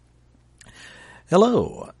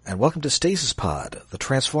Hello, and welcome to Stasis Pod, the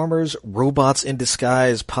Transformers Robots in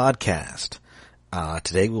Disguise podcast.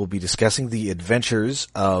 Today we'll be discussing the adventures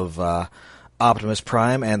of Optimus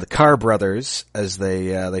Prime and the Car Brothers as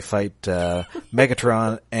they fight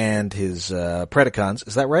Megatron and his Predacons.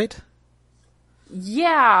 Is that right?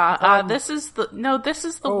 Yeah, this is the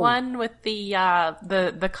one with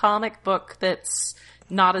the comic book that's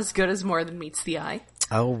not as good as More Than Meets the Eye.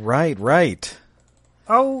 Oh, right.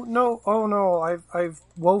 Oh no, I've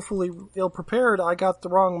woefully ill-prepared. I got the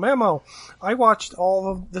wrong memo. I watched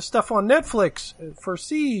all of the stuff on Netflix for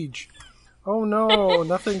Siege. Oh no,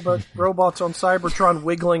 nothing but robots on Cybertron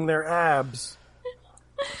wiggling their abs.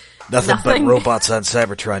 Nothing but robots on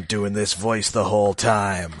Cybertron doing this voice the whole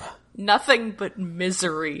time. Nothing but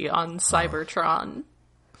misery on Cybertron.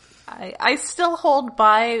 I still hold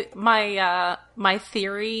by my my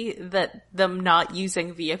theory that them not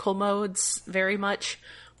using vehicle modes very much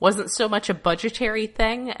wasn't so much a budgetary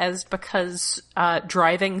thing as because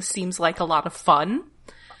driving seems like a lot of fun,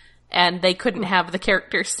 and they couldn't have the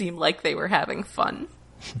characters seem like they were having fun.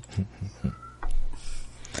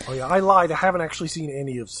 Oh yeah, I lied. I haven't actually seen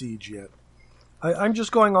any of Siege yet. I'm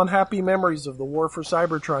just going on happy memories of the War for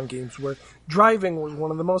Cybertron games where driving was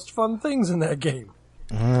one of the most fun things in that game.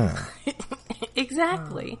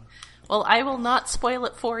 Exactly. Well, I will not spoil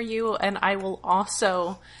it for you, and I will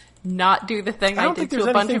also not do the thing I did to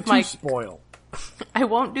a bunch of my spoil. I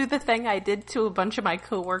won't do the thing I did to a bunch of my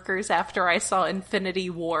coworkers after I saw Infinity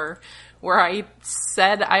War, where I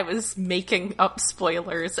said I was making up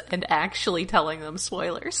spoilers and actually telling them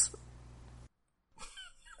spoilers.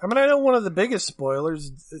 I mean, I know one of the biggest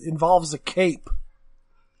spoilers involves a cape.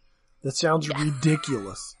 That sounds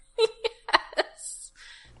ridiculous.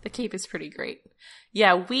 The cape is pretty great.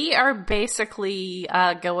 Yeah, we are basically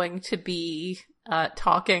going to be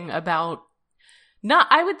talking about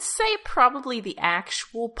I would say probably the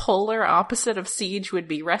actual polar opposite of Siege would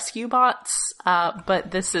be Rescue Bots, but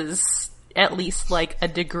this is at least like a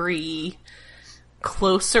degree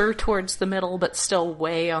closer towards the middle, but still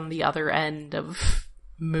way on the other end of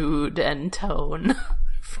mood and tone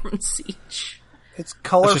from Siege. It's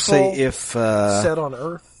colorful, Let's just say if set on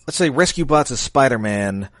Earth. Let's say Rescue Bots is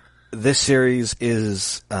Spider-Man. This series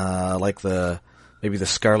is like maybe the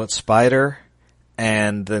Scarlet Spider,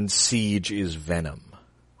 and then Siege is Venom.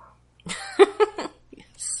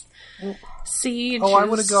 Yes. Siege. I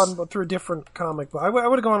would have gone through a different comic, but I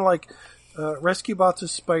would have gone like Rescue Bots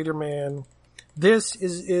is Spider-Man. This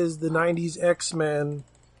is the '90s X-Men,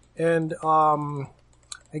 and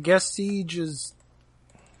I guess Siege is.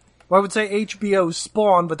 Well, I would say HBO's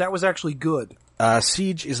Spawn, but that was actually good.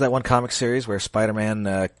 Siege is that one comic series where Spider-Man,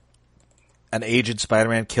 an aged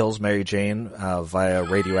Spider-Man kills Mary Jane via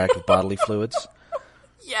radioactive bodily fluids.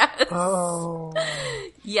 Yes. Oh.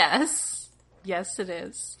 Yes, it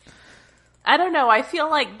is. I don't know. I feel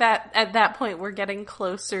like that at that point we're getting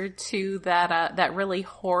closer to that really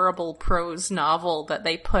horrible prose novel that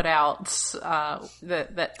they put out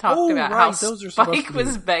that talked about how Spike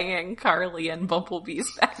was banging Carly in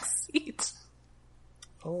Bumblebee's backseat.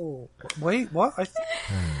 Oh, wait, what?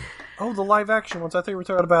 The live action ones. I think we're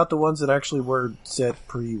talking about the ones that actually were set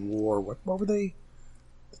pre-war. What were they?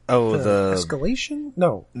 Oh, the Escalation?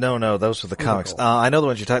 No, those were the comics. I know the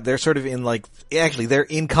ones you're talking. They're sort of in they're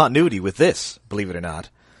in continuity with this. Believe it or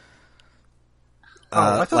not.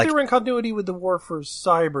 I thought they were in continuity with the War for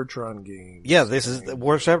Cybertron games. Yeah, the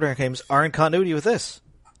War for Cybertron games are in continuity with this.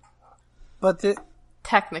 But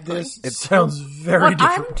technically, it sounds very different.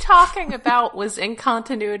 What I'm talking about was in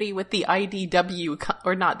continuity with the IDW,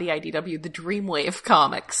 or not the IDW, the Dreamwave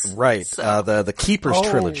comics. Right, so. The Keepers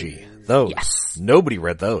trilogy. Those. Yes. Nobody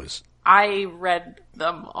read those. I read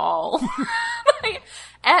them all.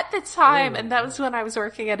 At the time, and that was when I was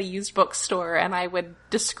working at a used bookstore, and I would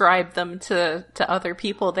describe them to other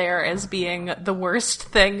people there as being the worst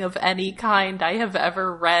thing of any kind I have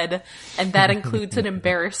ever read, and that includes an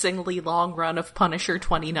embarrassingly long run of Punisher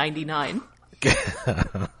 2099.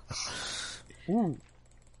 Ooh.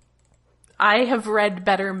 I have read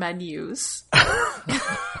better menus.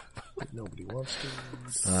 Nobody wants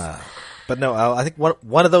to. But no, I think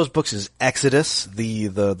one of those books is Exodus,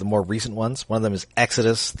 the more recent ones. One of them is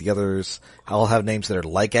Exodus. The others all have names that are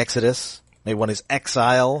like Exodus. Maybe one is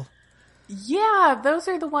Exile. Yeah, those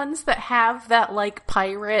are the ones that have that like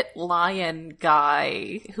pirate lion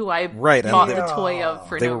guy who I bought the toy of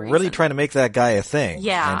for no reason. They were really trying to make that guy a thing.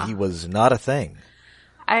 Yeah. And he was not a thing.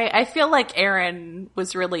 I feel like Aaron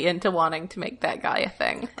was really into wanting to make that guy a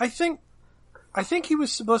thing. I think he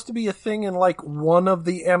was supposed to be a thing in like one of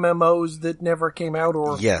the MMOs that never came out,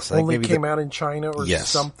 or only came out in China or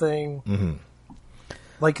something. Mm-hmm.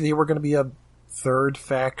 Like they were going to be a third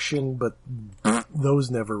faction, but those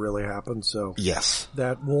never really happened. So Yes.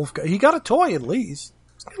 that wolf guy, he got a toy at least.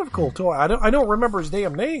 It's kind of a cool toy. I don't remember his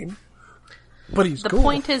damn name, but he's The cool.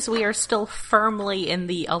 point is we are still firmly in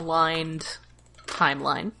the aligned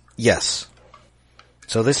timeline. Yes.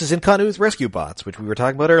 So this is in continuity with Rescue Bots, which we were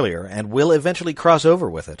talking about earlier, and will eventually cross over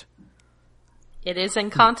with it. It is in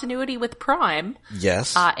continuity with Prime,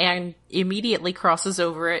 Yes. and immediately crosses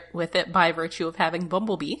over it with it by virtue of having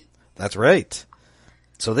Bumblebee. That's right.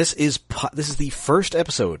 So this is the first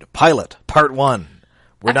episode, pilot, part 1.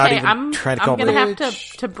 We're not even trying to come I'm up gonna with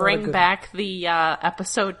have to bring back the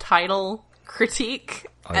episode title critique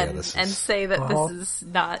and say that this is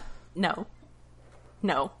not no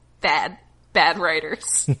bad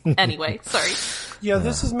writers. Anyway, sorry. Yeah,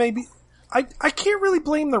 this is maybe. I can't really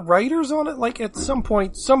blame the writers on it. Like, at some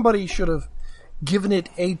point, somebody should have given it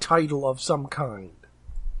a title of some kind.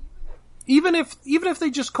 Even if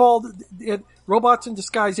they just called it Robots in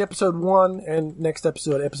Disguise Episode 1 and next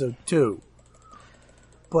episode, Episode 2.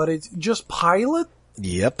 But it's just pilot?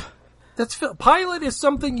 Yep. Pilot is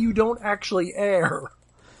something you don't actually air.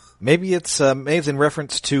 Maybe it's in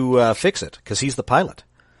reference to Fix-It, because he's the pilot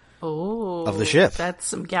of the ship. That's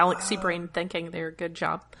some galaxy brain thinking there. Good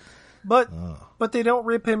job. But they don't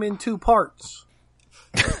rip him in 2 parts.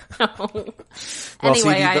 Well, see,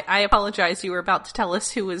 anyway, I apologize. You were about to tell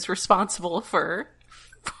us who was responsible for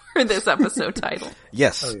this episode title.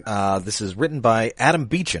 Yes. Oh, yeah. This is written by Adam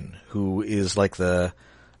Beechin, who is like the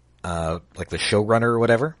showrunner or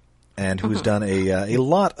whatever, and who's done a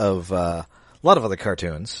lot of other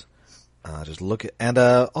cartoons. Just look at, and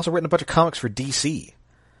also written a bunch of comics for DC.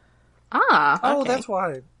 Ah, okay. Oh, that's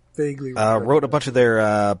why I vaguely Wrote a bunch of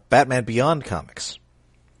their Batman Beyond comics.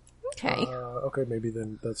 Okay. Okay, maybe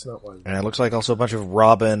then that's not why. And it looks like also a bunch of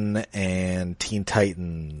Robin and Teen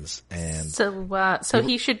Titans and So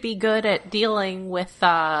he should be good at dealing with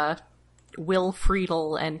Will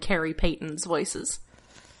Friedle and Carrie Payton's voices.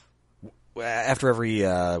 after every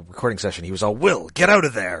recording session, he was all, "Will, get out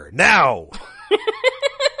of there now!"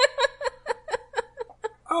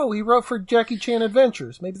 Oh, he wrote for Jackie Chan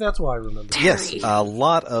Adventures. Maybe that's why I remember. Yes, a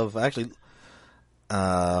lot of, actually,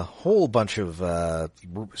 a whole bunch of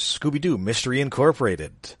Scooby-Doo, Mystery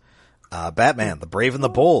Incorporated, Batman, The Brave and the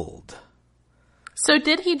Bold. So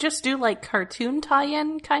did he just do, like, cartoon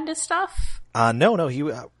tie-in kind of stuff? No, he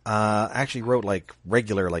actually wrote, like,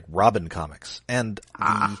 regular, like, Robin comics. And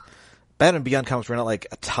the Batman Beyond comics were not, like,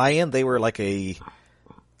 a tie-in, they were like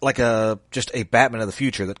just a Batman of the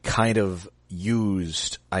future that kind of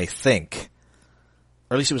used, I think,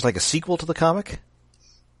 or at least it was like a sequel to the comic?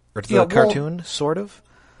 Or to the cartoon, sort of?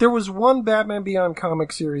 There was one Batman Beyond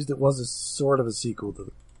comic series that was a sort of a sequel to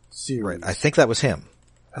the series. Right, I think that was him.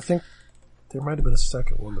 I think there might have been a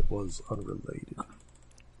second one that was unrelated.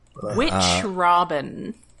 Which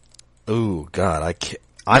Robin? Ooh, God,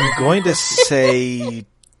 I'm going to say...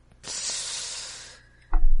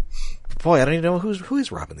 Boy, I don't even know who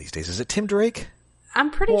is Robin these days. Is it Tim Drake? I'm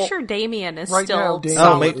pretty sure Damien is right still now, Damien.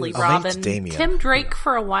 solidly maybe Robin. it's Damien. Tim Drake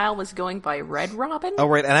for a while was going by Red Robin. Oh,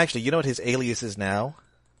 right, and actually, you know what his alias is now?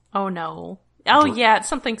 Oh no. Oh yeah, it's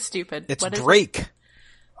something stupid. It's What is Drake.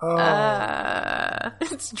 it?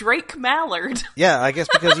 It's Drake Mallard. Yeah, I guess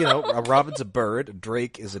because, a robin's a bird, a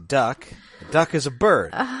drake is a duck is a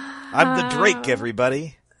bird. I'm the Drake,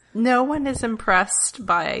 everybody. No one is impressed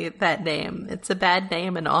by that name. It's a bad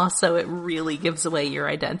name, and also it really gives away your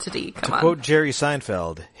identity. Come on. Quote Jerry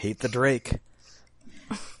Seinfeld, hate the Drake.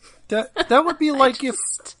 That would be like if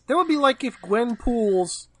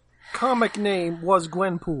Gwenpool's comic name was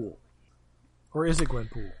Gwenpool. Or is it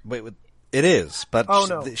Gwenpool? Wait, it is, but Oh,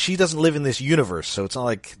 no. she doesn't live in this universe, so it's not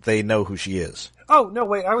like they know who she is. Oh, no,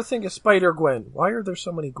 wait, I was thinking Spider-Gwen. Why are there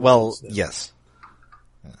so many Gwens? Well, now? yes.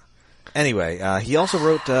 Anyway, he also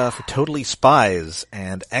wrote for Totally Spies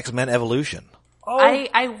and X-Men Evolution. Oh,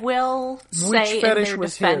 I will say in fetish their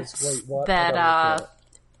was defense his? Wait, what? that I gotta look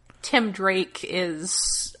Tim Drake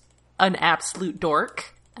is an absolute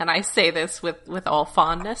dork, and I say this with all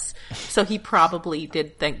fondness, so he probably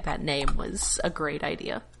did think that name was a great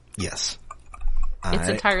idea. Yes. It's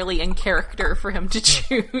entirely in character for him to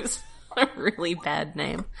choose a really bad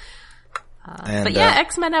name. But yeah,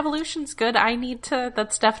 X-Men Evolution's good.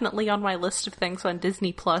 That's definitely on my list of things on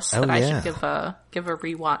Disney Plus that I should give a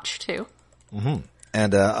rewatch to. Mm-hmm.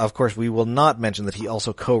 And, of course, we will not mention that he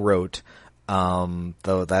also co-wrote,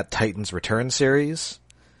 that Titans Return series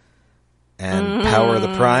and Power of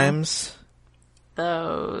the Primes.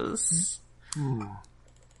 Those.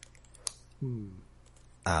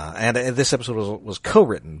 And this episode was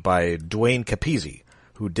co-written by Dwayne Capizzi,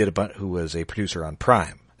 who was a producer on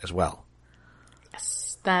Prime as well.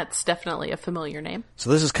 Yes. that's definitely a familiar name. So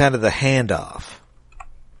this is kind of the handoff.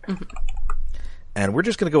 Mm-hmm. And we're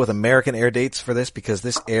just going to go with American air dates for this because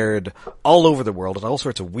this aired all over the world at all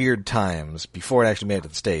sorts of weird times before it actually made it to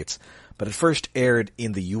the States. But it first aired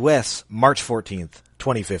in the U.S. March 14th,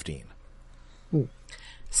 2015.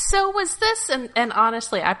 So was this, and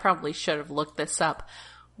honestly, I probably should have looked this up.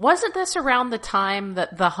 Wasn't this around the time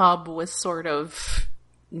that the hub was sort of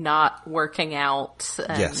not working out?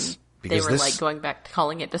 And yes. They were like going back to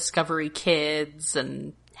calling it Discovery Kids,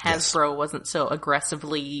 and Hasbro wasn't so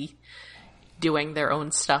aggressively doing their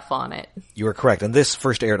own stuff on it. You were correct. And this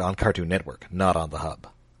first aired on Cartoon Network, not on the hub.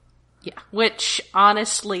 Yeah. Which,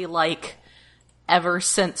 honestly, like, ever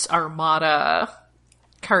since Armada,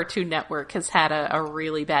 Cartoon Network has had a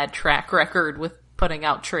really bad track record with putting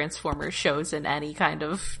out Transformers shows in any kind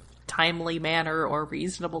of timely manner or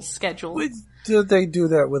reasonable schedule. Did they do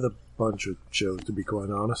that with a bunch of shows, to be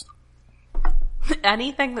quite honest?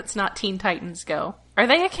 Anything that's not Teen Titans Go. Are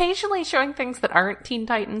they occasionally showing things that aren't Teen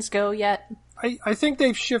Titans Go yet? I think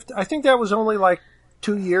they've shifted. I think that was only like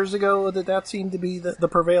 2 years ago that seemed to be the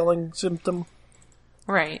prevailing symptom.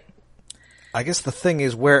 Right. I guess the thing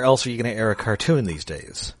is, where else are you going to air a cartoon these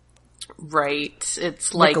days? Right.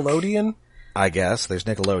 It's like... Nickelodeon? I guess. There's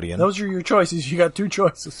Nickelodeon. Those are your choices. You got two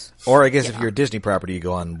choices. Or I guess if you're a Disney property, you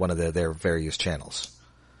go on one of their various channels.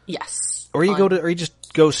 Yes. Or you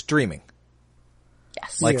just go streaming.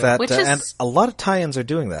 Yes. Like that. Which is... And a lot of tie-ins are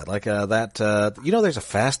doing that. Like there's a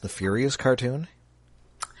Fast and the Furious cartoon?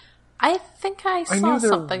 I think I saw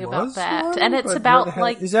something about that. And it's about,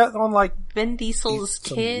 is that on, like... Vin Diesel's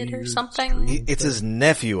kid or something? It's his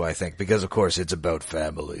nephew, I think, because, of course, it's about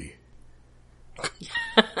family.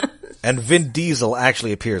 And Vin Diesel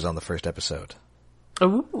actually appears on the first episode.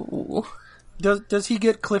 Ooh. Does he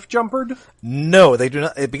get cliff jumpered? No, they do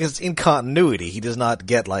not, because it's in continuity. He does not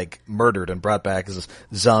get, like, murdered and brought back as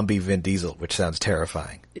zombie Vin Diesel, which sounds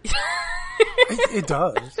terrifying. It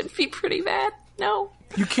does. It'd be pretty bad. No.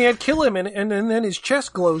 You can't kill him, and then his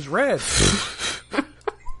chest glows red. But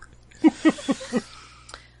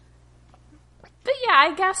yeah,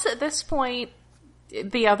 I guess at this point,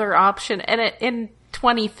 the other option, and in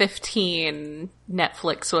 2015,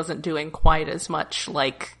 Netflix wasn't doing quite as much,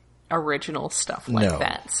 like, original stuff like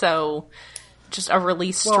that. So, just a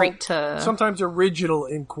release straight to... Sometimes original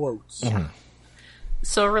in quotes. Mm-hmm.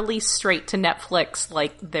 So a release straight to Netflix,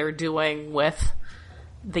 like they're doing with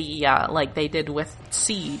the, like they did with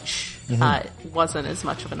Siege, wasn't as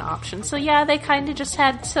much of an option. So yeah, they kind of just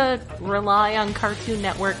had to rely on Cartoon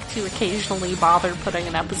Network to occasionally bother putting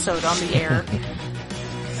an episode on the air.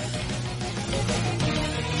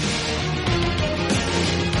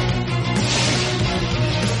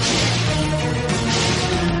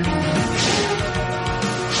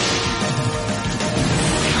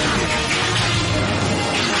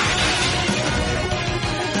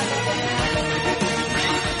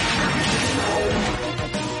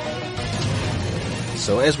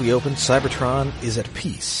 So as we open, Cybertron is at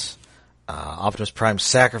peace. Optimus Prime's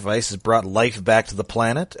sacrifice has brought life back to the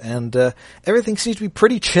planet, and everything seems to be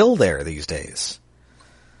pretty chill there these days.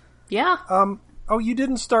 Yeah. You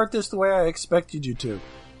didn't start this the way I expected you to.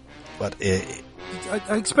 But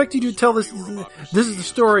I expect you to tell this. This is the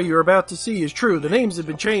story you're about to see is true. The names have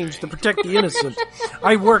been changed to protect the innocent.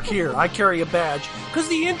 I work here. I carry a badge. Because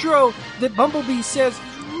the intro that Bumblebee says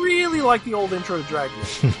really like the old intro to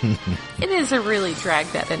Dragnet. It is a really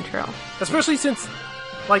drag-that intro. Especially since,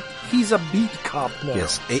 like, he's a beat cop now.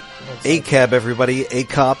 Yes, A-Cab, everybody.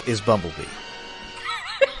 A-Cop is Bumblebee.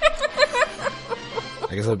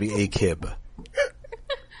 I guess that would be A-Kib.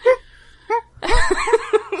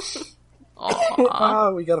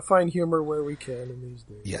 We gotta find humor where we can in these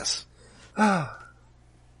days. Yes.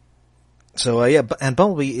 So, and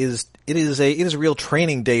Bumblebee is a real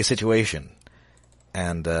training day situation.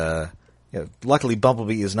 And, luckily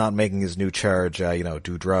Bumblebee is not making his new charge,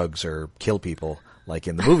 do drugs or kill people like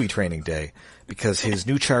in the movie Training Day, because his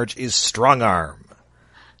new charge is Strong Arm.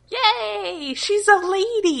 Yay! She's a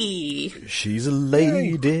lady! She's a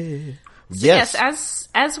lady. So yes,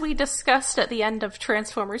 as we discussed at the end of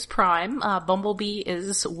Transformers Prime, Bumblebee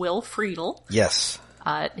is Will Friedle. Yes.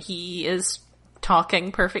 He is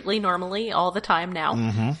talking perfectly normally all the time now.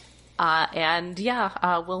 Mm-hmm.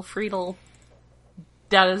 Will Friedle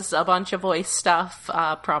does a bunch of voice stuff,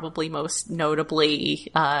 probably most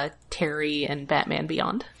notably Terry and Batman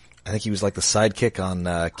Beyond. I think he was like the sidekick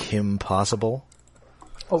on Kim Possible.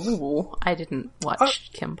 Oh, I didn't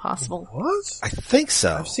watch Kim Possible. What? I think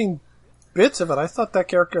so. I've seen bits of it. I thought that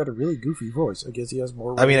character had a really goofy voice. I guess he has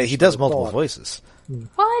more... he does multiple voices.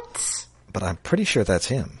 What? But I'm pretty sure that's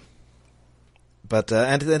him. But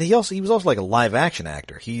and he was also like a live action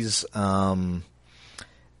actor. He was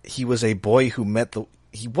a boy who met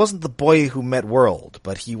he wasn't the boy who met World,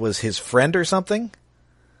 but he was his friend or something.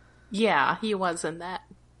 Yeah, he was in that.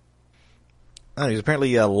 Oh, he was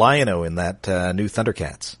apparently Lion-O in that new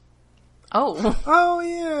Thundercats. Oh. Oh,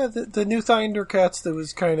 yeah, the new Thundercats that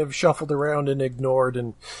was kind of shuffled around and ignored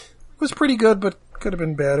and was pretty good, but could have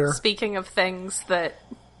been better. Speaking of things that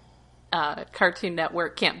Cartoon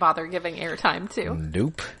Network can't bother giving airtime to.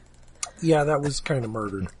 Nope. Yeah, that was kind of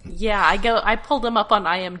murdered. Yeah, I pulled them up on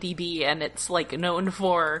IMDb, and it's like known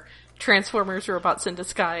for Transformers, Robots in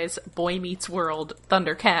Disguise, Boy Meets World,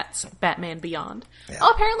 Thundercats, Batman Beyond. Yeah.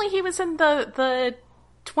 Oh, apparently he was in the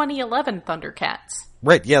 2011 Thundercats.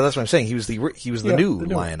 Right, yeah, that's what I'm saying. He was the new the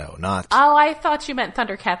new Lion-O, not... Oh, I thought you meant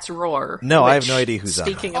Thundercats Roar. No, I have which, no idea who's on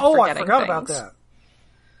that. Speaking of Oh, I forgetting forgot things. about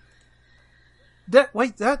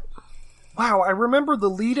that. Wow, I remember the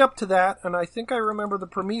lead up to that, and I think I remember the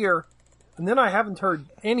premiere, and then I haven't heard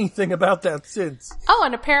anything about that since. Oh,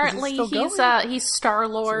 and apparently still he's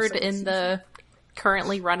Star-Lord in the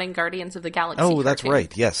currently running Guardians of the Galaxy. Oh, that's cartoon.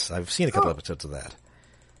 right. Yes, I've seen a couple episodes of that.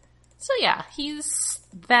 So yeah, he's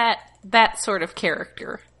that sort of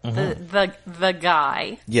character. The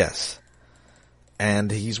guy. Yes. And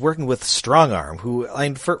he's working with Strongarm, who,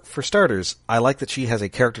 for starters, I like that she has a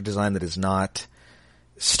character design that is not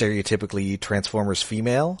stereotypically Transformers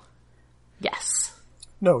female. Yes.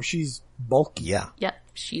 No, she's bulky. Yeah. Yep.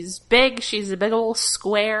 She's big. She's a big old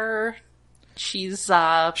square. She's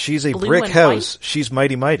She's a blue brick and house. white. She's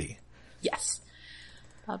mighty mighty. Yes.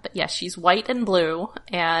 But yeah, she's white and blue,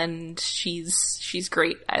 and she's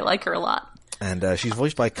great. I like her a lot. And she's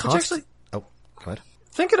voiced by Constant... Oh, go ahead.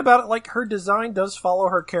 Thinking about it, like, her design does follow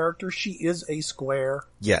her character. She is a square.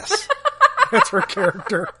 Yes. That's her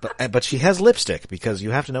character. But she has lipstick, because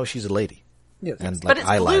you have to know she's a lady. Yes. And But like it's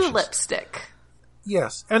eyelashes. blue lipstick.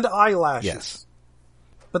 Yes, and eyelashes. Yes.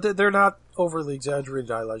 But they're not overly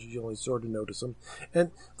exaggerated eyelashes. You only sort of notice them.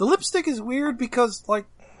 And the lipstick is weird because, like,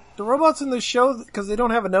 the robots in the show, because they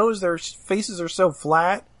don't have a nose, their faces are so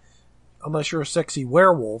flat, unless you're a sexy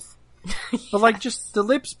werewolf. But, like, just the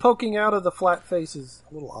lips poking out of the flat face is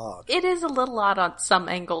a little odd. It is a little odd on some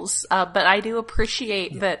angles, but I do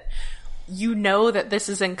appreciate that you know that this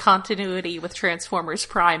is in continuity with Transformers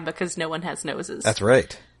Prime because no one has noses. That's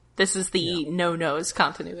right. This is the no-nose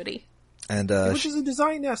continuity. And Which is a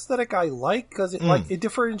design aesthetic I like, because it, like, it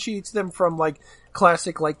differentiates them from, like,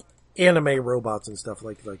 classic, like, anime robots and stuff,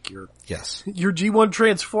 like your yes. your G1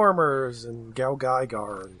 Transformers and Gal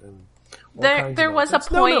Gaigar and all kinds There of was a robots.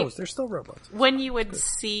 point No, they're still robots. when you would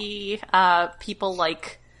see people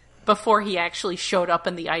like before he actually showed up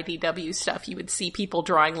in the IDW stuff, you would see people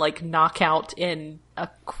drawing like Knockout in a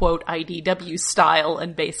quote IDW style,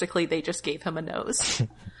 and basically they just gave him a nose.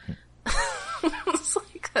 It's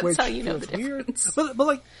like, that's Which how you know the feels weird. difference. But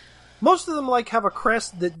like most of them like have a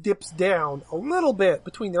crest that dips down a little bit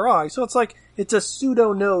between their eyes, so it's like it's a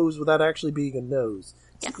pseudo nose without actually being a nose.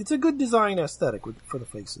 Yeah. It's a good design aesthetic for the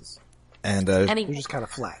faces. And They're just kind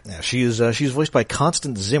of flat. yeah, she's voiced by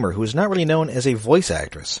Constance Zimmer, who is not really known as a voice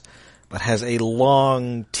actress, but has a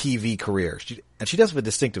long TV career. She does have a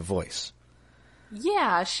distinctive voice.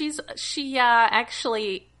 Yeah, she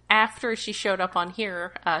actually, after she showed up on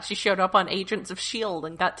here, she showed up on Agents of S.H.I.E.L.D.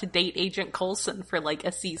 and got to date Agent Coulson for like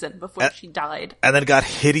a season before she died. And then got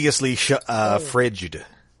hideously frigid.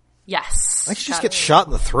 Yes. I think she just gets shot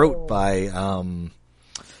in the throat by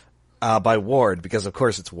Ward, because of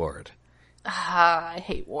course it's Ward. I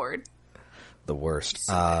hate Ward. The worst.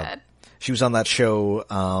 So bad. She was on that show,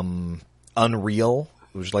 Unreal,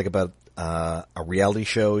 which was like about a reality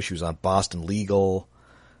show. She was on Boston Legal,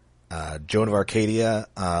 Joan of Arcadia.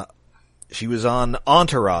 She was on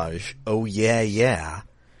Entourage. Oh yeah, yeah.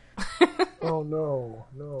 Oh no.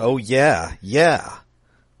 Oh yeah, yeah.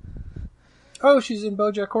 Oh, she's in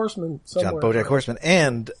BoJack Horseman somewhere. BoJack Horseman.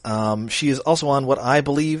 And she is also on what I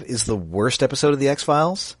believe is the worst episode of The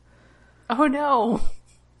X-Files. Oh no.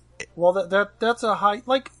 Well, that's a high...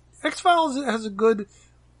 Like, X-Files has a good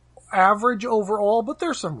average overall, but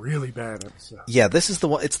there's some really bad episodes. Yeah, this is the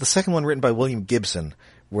one. It's the second one written by William Gibson,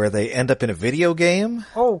 where they end up in a video game.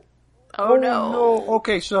 Oh no. no.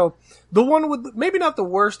 Okay, so the one with... Maybe not the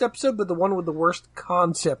worst episode, but the one with the worst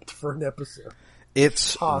concept for an episode.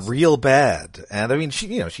 It's Awesome. real bad. And I mean,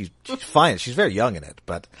 she's fine. She's very young in it,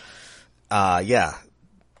 but, yeah.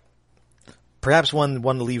 Perhaps one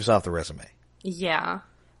leaves off the resume. Yeah.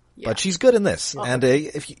 But she's good in this. And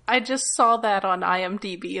if you, I just saw that on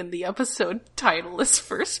IMDb, and the episode title is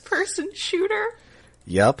First Person Shooter.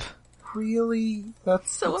 yep. Really?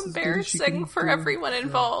 That's So as good as she can embarrassing for do. everyone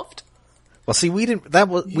involved. Well, see, we didn't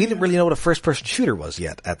really know what a first-person shooter was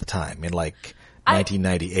yet at the time, in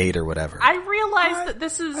 1998 or whatever. I realized that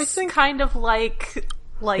this is kind of like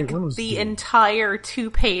the entire 2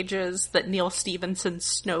 pages that Neil Stephenson's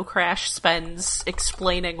Snow Crash spends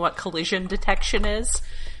explaining what collision detection is,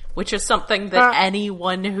 which is something that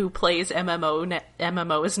anyone who plays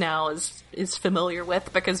MMOs now is familiar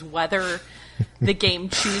with, because whether the game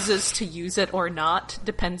chooses to use it or not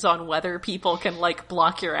depends on whether people can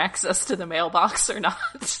block your access to the mailbox or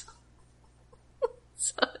not.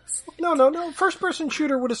 No. First person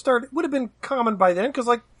shooter would have been common by then, because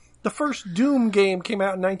the first Doom game came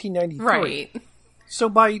out in 1993. Right. So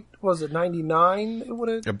by, was it 99? It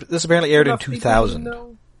would have. This apparently aired in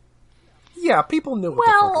 2000. Yeah, people knew.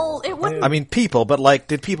 Well, it wouldn't. I mean, people, but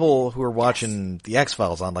did people who were watching the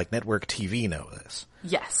X-Files on network TV know this?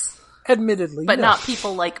 Yes. Admittedly, but no. not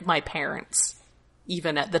people like my parents,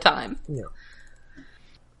 even at the time. Yeah.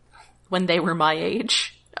 When they were my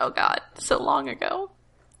age. Oh god, so long ago.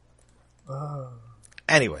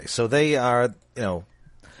 Anyway, so they are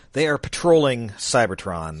patrolling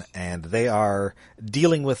Cybertron, and they are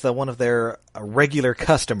dealing with one of their regular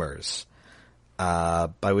customers, by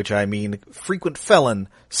which I mean frequent felon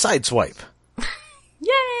Sideswipe.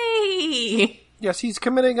 Yay! Yes, he's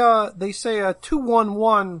committing they say a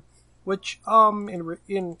 211, which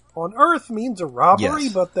in on Earth means a robbery,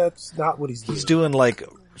 Yes. but that's not what he's doing. He's doing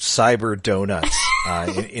cyber donuts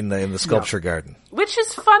in the sculpture garden. Which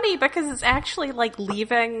is funny because it's actually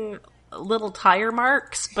leaving little tire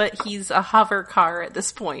marks, but he's a hover car at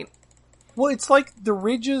this point. Well, it's the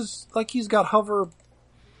ridges, he's got hover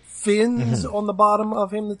fins on the bottom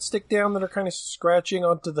of him that stick down that are kind of scratching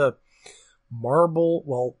onto the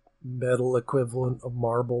metal equivalent of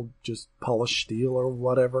marble, just polished steel or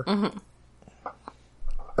whatever. Mm-hmm.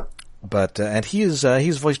 But and he's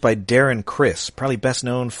voiced by Darren Criss, probably best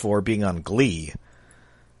known for being on Glee.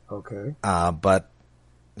 Okay. But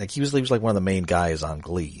he was one of the main guys on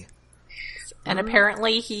Glee. And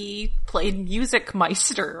apparently he played Music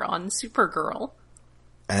Meister on Supergirl.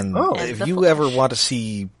 And And if The you Flash. ever want to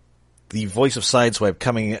see the voice of Sideswipe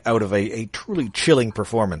coming out of a truly chilling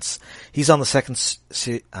performance, he's on the second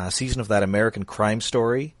season of that American Crime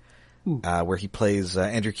Story, where he plays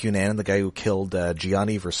Andrew Cunanan, the guy who killed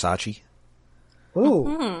Gianni Versace.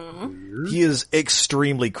 Oh. He is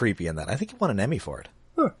extremely creepy in that. I think he won an Emmy for it.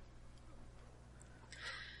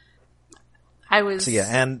 I was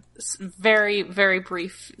and very, very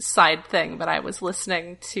brief side thing, but I was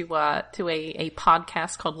listening to a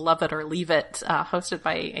podcast called Love It or Leave It, hosted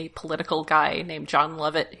by a political guy named John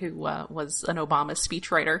Lovett, who was an Obama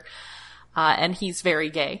speechwriter, and he's very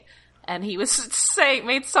gay. And he was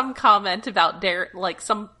made some comment about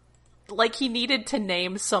he needed to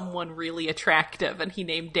name someone really attractive, and he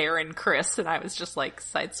named Darren Criss, and I was just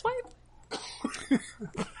Sideswipe?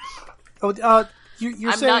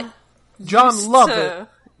 You're I'm saying not John used Lovett, to-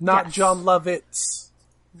 not Yes. John Lovitz.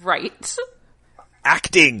 Right.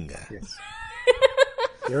 acting. Yes.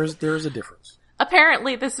 There's a difference.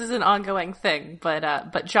 Apparently this is an ongoing thing,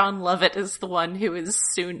 but John Lovett is the one who is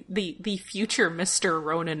soon the future Mr.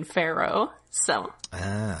 Ronan Farrow. So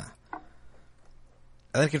And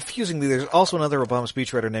then confusingly, there's also another Obama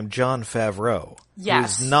speechwriter named Jon Favreau.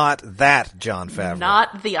 Yes. Who is not that Jon Favreau.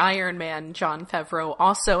 not the Iron Man. Jon Favreau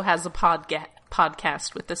also has a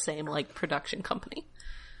podcast with the same production company.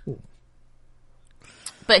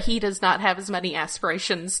 But he does not have as many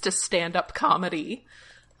aspirations to stand-up comedy.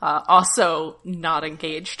 Also not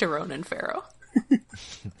engaged to Ronan Farrow.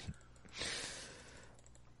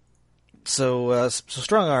 So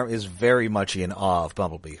Strongarm is very much in awe of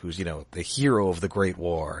Bumblebee, who's, the hero of the Great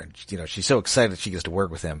War. And, she's so excited she gets to work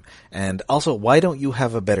with him. And also, why don't you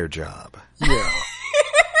have a better job? Yeah.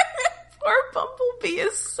 Poor Bumblebee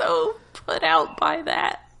is so put out by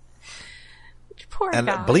that. Poor And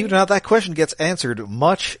guy. believe it or not, that question gets answered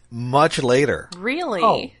much, much later. Really?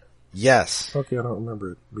 Oh. Yes. Okay, I don't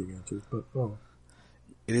remember it being answered, but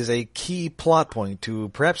It is a key plot point to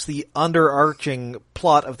perhaps the underarching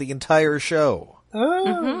plot of the entire show.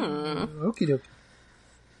 Okie dokie.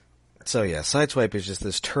 So yeah, Sideswipe is just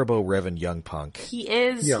this turbo-revving young punk. He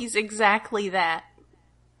is. Yeah. He's exactly that.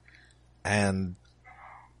 And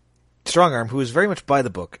Strongarm, who is very much by the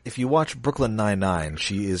book, if you watch Brooklyn Nine-Nine,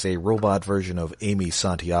 she is a robot version of Amy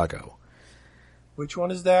Santiago. Which one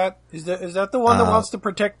is that? Is that the one that wants to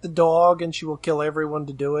protect the dog and she will kill everyone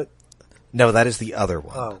to do it? No, that is the other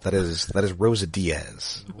one. Oh. That is Rosa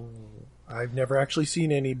Diaz. I've never actually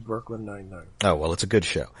seen any Brooklyn Nine-Nine. Oh, well, it's a good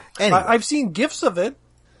show. Anyway, I've seen GIFs of it.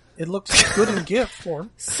 It looks good in GIF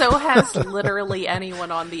form. So has literally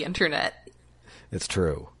anyone on the internet. it's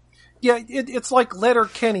true. Yeah, it's like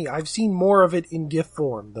Letterkenny. I've seen more of it in GIF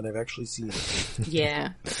form than I've actually seen it.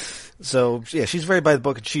 Yeah. So, yeah, she's very by the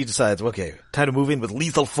book, and she decides, okay, time to move in with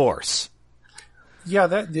lethal force.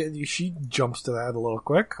 Yeah, she jumps to that a little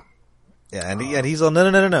quick. Yeah, and he's all,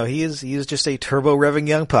 no. He is just a turbo-revving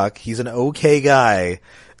young puck. He's an okay guy.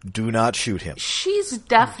 Do not shoot him. She's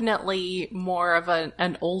definitely more of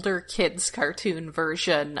an older kids cartoon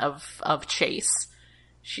version of Chase.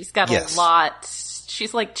 She's got a lot.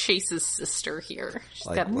 She's like Chase's sister here. She's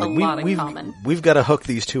got a lot in common. We've got to hook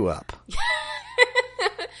these two up.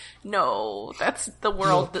 No, the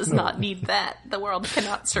world does not need that. The world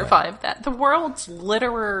cannot survive that. The world's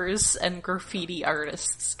litterers and graffiti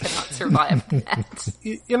artists cannot survive that.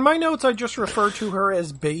 In my notes, I just refer to her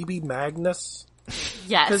as Baby Magnus.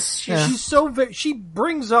 Yes. She's so she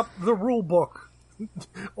brings up the rule book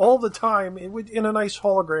all the time in a nice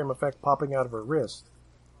hologram effect popping out of her wrist.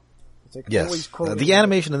 Yes. The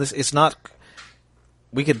animation in this, it's not...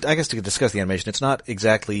 I guess we could discuss the animation. It's not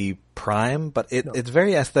exactly Prime, but it's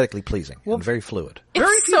very aesthetically pleasing and very fluid.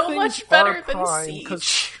 It's so much better than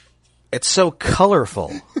Siege. It's so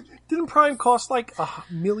colorful. Didn't Prime cost like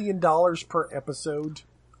 $1 million per episode?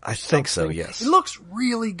 I think so, yes. It looks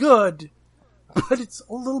really good, but it's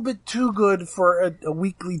a little bit too good for a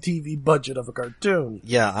weekly TV budget of a cartoon.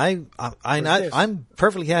 Yeah, I'm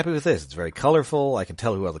perfectly happy with this. It's very colorful. I can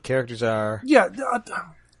tell who all the characters are. Yeah,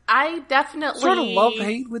 I definitely sort of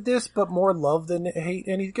love-hate with this, but more love than hate.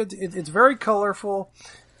 And it's very colorful.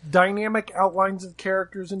 Dynamic outlines of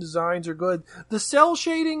characters and designs are good. The cell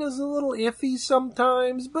shading is a little iffy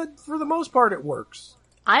sometimes, but for the most part it works.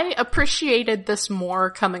 I appreciated this more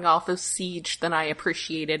coming off of Siege than I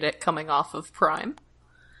appreciated it coming off of Prime.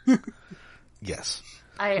 Yes.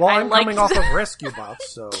 I'm coming off of Rescue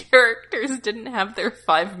Bots, so... Characters didn't have their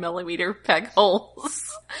 5mm peg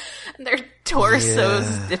holes. And their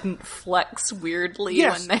torsos didn't flex weirdly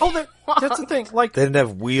when they walked. That's the thing. Like, they didn't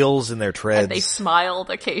have wheels in their treads. And they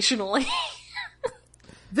smiled occasionally.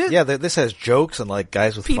 This has jokes and like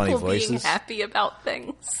guys with funny voices. People being happy about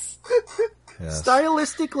things. Yes.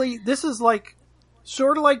 Stylistically, this is like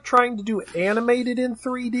sort of like trying to do animated in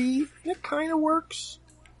 3D. It kind of works.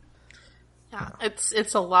 Yeah,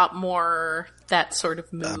 it's a lot more that sort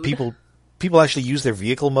of mood. People actually use their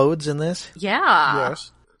vehicle modes in this? Yeah.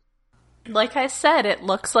 Yes. Like I said, it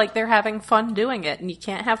looks like they're having fun doing it, and you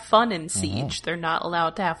can't have fun in Siege. They're not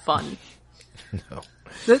allowed to have fun. No.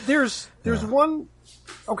 There's one...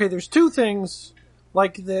 Okay, there's two things,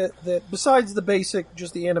 like, that besides the basic,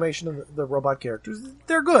 just the animation of the robot characters,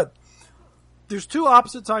 they're good. There's two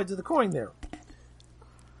opposite sides of the coin there.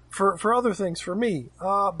 For other things, for me.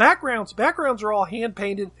 Backgrounds are all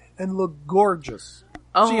hand-painted and look gorgeous.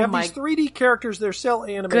 Oh, so you have these 3D characters, they're cell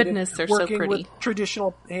animated, goodness, they're working so pretty. with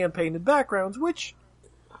traditional hand-painted backgrounds, which,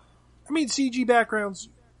 I mean, CG backgrounds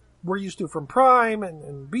we're used to from Prime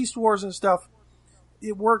and Beast Wars and stuff.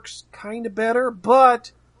 It works kind of better,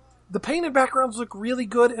 but the painted backgrounds look really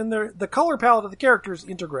good, and the color palette of the characters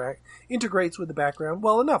integrates with the background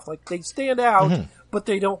well enough. Like, they stand out, but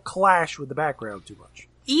they don't clash with the background too much.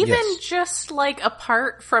 Even just, like,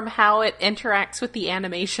 apart from how it interacts with the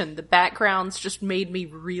animation, the backgrounds just made me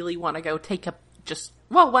really want to go take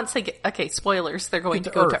once they get... Okay, spoilers, they're going to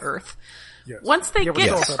go to Earth. Yes. Once they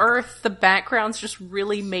get to Earth, the backgrounds just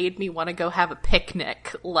really made me want to go have a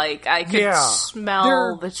picnic. Like, I could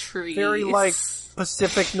smell the trees. Very, like,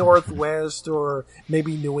 Pacific Northwest or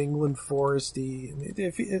maybe New England foresty.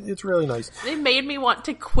 It's really nice. It made me want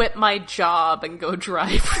to quit my job and go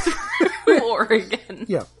drive through Oregon.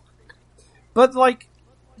 Yeah. But, like,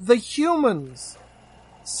 the humans...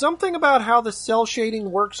 Something about how the cell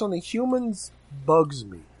shading works on the humans bugs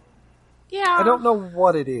me. Yeah. I don't know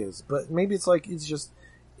what it is, but maybe it's like, it's just...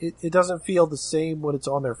 It doesn't feel the same when it's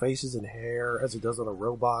on their faces and hair as it does on a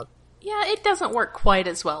robot. Yeah, it doesn't work quite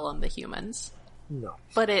as well on the humans. No.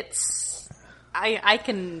 But it's... I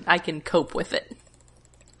can cope with it.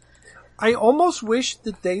 I almost wish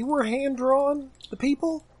that they were hand-drawn, the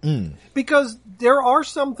people. Because there are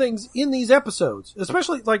some things in these episodes,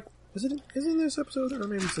 especially, like... Is it in this episode, or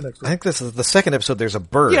maybe it's the next one? I think this is the second episode. There's a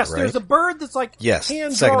bird, yes, right? There's a bird that's like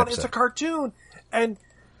hand-drawn. It's a cartoon, and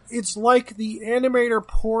it's like the animator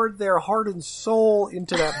poured their heart and soul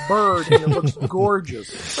into that bird, and it looks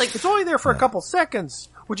gorgeous. Like, it's only there for a couple seconds,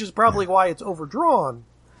 which is probably why it's overdrawn.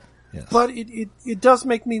 Yes. But it does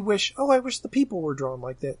make me wish, I wish the people were drawn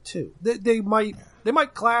like that too. They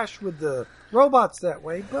might clash with the robots that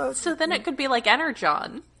way, but... So then it could be like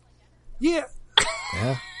Energon. Yeah.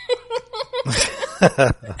 Yeah.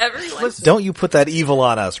 Don't you put that evil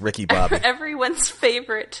on us, Ricky Bobby. Everyone's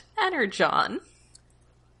favorite Energon.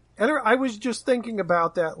 And I was just thinking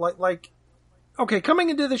about that, like, okay, coming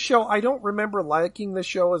into the show, I don't remember liking the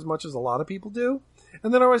show as much as a lot of people do.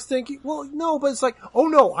 And then I was thinking, well, no, but it's like, oh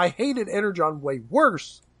no, I hated Energon way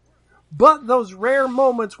worse. But those rare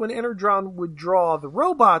moments when Energon would draw the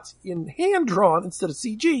robots in hand-drawn instead of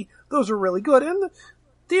CG, those were really good. And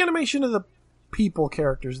the animation of the people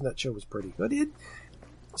characters in that show was pretty good.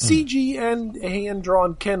 CG and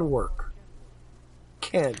hand-drawn can work.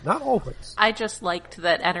 Can, not always. I just liked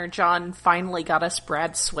that Energon finally got us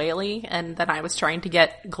Brad Swaley, and then I was trying to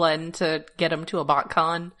get Glenn to get him to a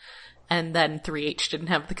BotCon, and then 3H didn't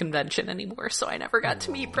have the convention anymore, so I never got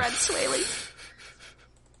to meet Brad Swaley.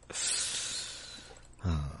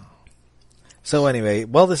 So anyway,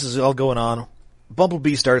 while this is all going on,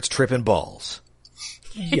 Bumblebee starts tripping balls.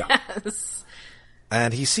 Yeah. Yes.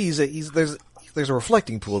 And he sees that there's a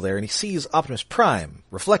reflecting pool there, and he sees Optimus Prime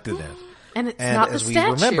reflected in it. And it's And not the as we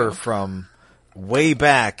statue. remember from way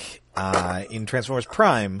back in Transformers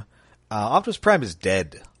Prime, Optimus Prime is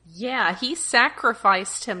dead. Yeah, he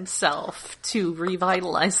sacrificed himself to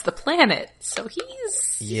revitalize the planet, so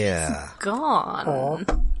he's gone.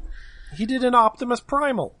 Aw. He did an Optimus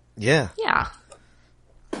Primal. Yeah. Yeah.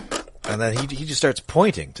 And then he just starts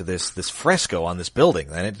pointing to this fresco on this building,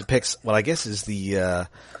 and it depicts what I guess is the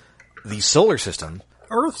solar system.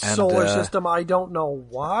 Earth's And, solar system, I don't know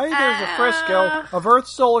why. There's a fresco of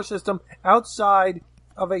Earth's solar system outside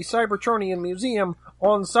of a Cybertronian museum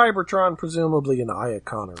on Cybertron, presumably in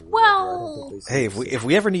Iacon or whatever. Well, Hey, if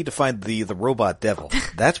we ever need to find the robot devil,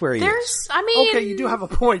 that's where he is. Okay, you do have a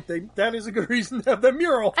point. That is a good reason to have that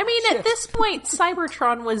mural. I mean, at this point,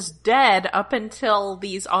 Cybertron was dead up until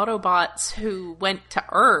these Autobots who went to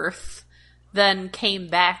Earth then came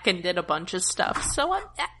back and did a bunch of stuff. So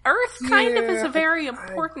Earth kind of is a very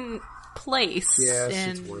important place. Yes, in,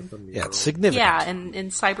 it's worth a mural. Yeah, it's significant. Yeah, in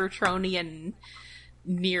Cybertronian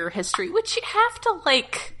near history, which you have to,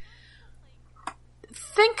 like,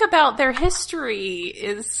 think about their history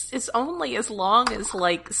is only as long as,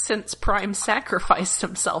 like, since Prime sacrificed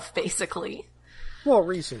himself, basically. Well,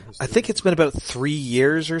 recent history. I think it's been about 3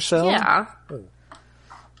 years or so. Yeah.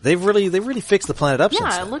 They've really fixed the planet up since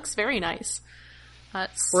Yeah, then. it looks very nice.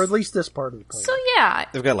 Or at least this part of the planet. So yeah,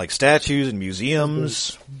 They've got like statues and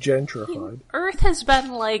museums. Gentrified. Earth has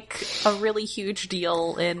been like a really huge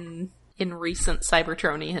deal in recent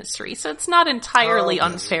Cybertronian history, so it's not entirely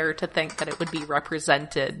unfair to think that it would be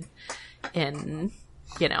represented in,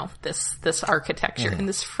 this architecture, in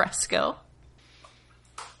this fresco.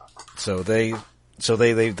 So they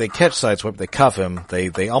catch Sideswipe, they cuff him,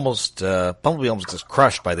 they almost, Bumblebee almost gets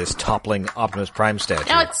crushed by this toppling Optimus Prime statue.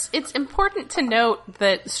 Now it's important to note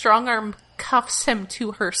that Strongarm cuffs him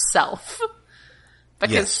to herself.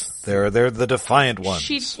 Because Yes, they're the defiant ones.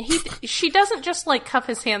 she doesn't just like cuff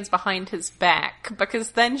his hands behind his back,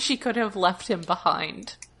 because then she could have left him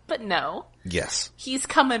behind. But no. Yes. He's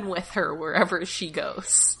coming with her wherever she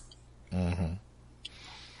goes. Mm-hmm.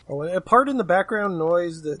 Oh, and a part in the background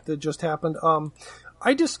noise that just happened.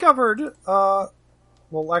 I discovered,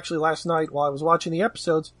 actually last night while I was watching the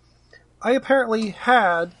episodes, I apparently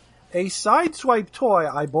had a Sideswipe toy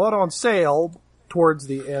I bought on sale towards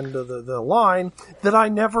the end of the line that I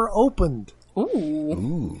never opened.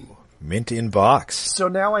 Ooh. Mint in box. So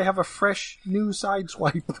now I have a fresh new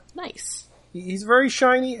Sideswipe. Nice. He's very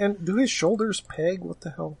shiny, and do his shoulders peg? What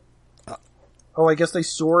the hell? I guess they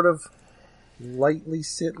sort of lightly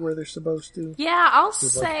sit where they're supposed to. Yeah, I'll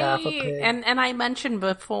There's like half a say, peg. and I mentioned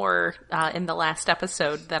before in the last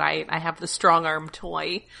episode that I have the strong arm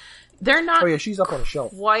toy. They're not Oh yeah, she's up on a shelf.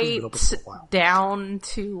 She's quite been open for a while. down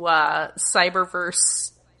to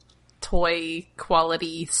Cyberverse toy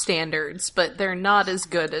quality standards, but they're not as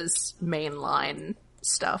good as mainline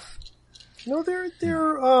stuff. No, they're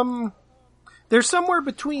somewhere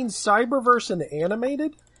between Cyberverse and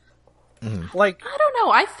animated. Like, I don't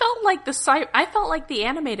know. I felt like the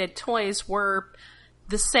animated toys were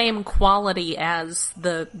the same quality as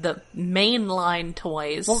the mainline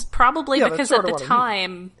toys. Probably yeah, because that's at sorta the what I mean.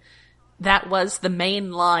 time that was the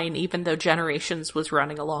main line, even though Generations was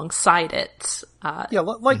running alongside it.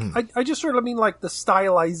 I just sort of mean like the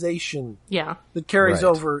stylization Yeah. that carries Right.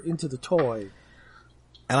 over into the toy.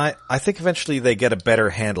 And I think eventually they get a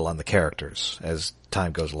better handle on the characters as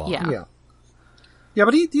time goes along. Yeah. Yeah,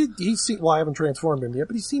 but he I haven't transformed him yet,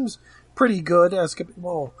 but he seems pretty good as,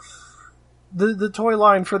 the toy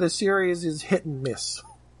line for this series is hit and miss.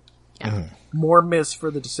 Yeah. More miss for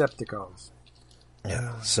the Decepticons.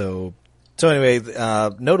 Yeah. So anyway,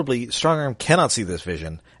 notably, Strongarm cannot see this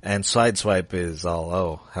vision, and Sideswipe is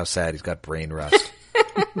all, how sad, he's got brain rust.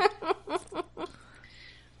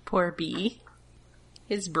 Poor B.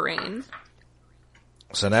 His brain.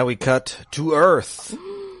 So now we cut to Earth,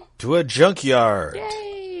 to a junkyard.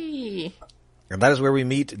 Yay! And that is where we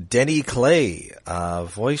meet Denny Clay,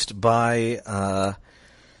 voiced by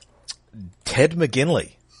Ted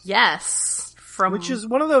McGinley. Yes. Which is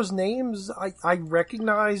one of those names I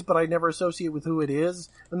recognize, but I never associate with who it is.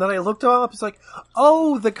 And then I looked him up, it's like,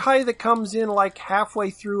 oh, the guy that comes in like halfway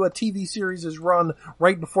through a TV series' run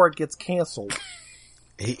right before it gets canceled.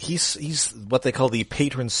 He's what they call the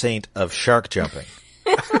patron saint of shark jumping.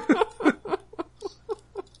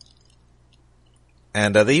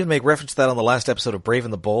 And they even make reference to that on the last episode of Brave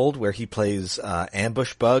and the Bold, where he plays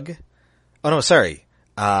Ambush Bug. Oh, no, sorry.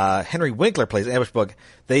 Henry Winkler plays Ambush Bug.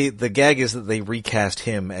 The gag is that they recast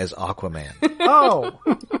him as Aquaman. Oh.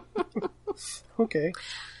 Okay.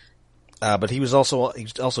 But he's also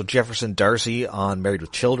Jefferson Darcy on Married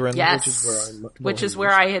with Children. Yes. Which is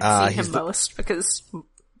where I had seen him most, because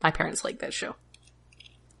my parents liked that show.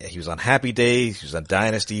 Yeah, he was on Happy Days, he was on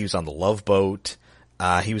Dynasty, he was on The Love Boat.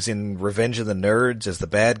 He was in Revenge of the Nerds as the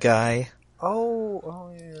bad guy.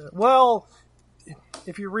 Oh yeah. Well,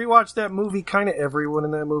 if you rewatch that movie, kind of everyone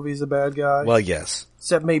in that movie is a bad guy. Well, yes.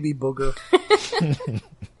 Except maybe Booger.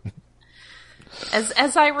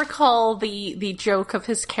 As I recall, the joke of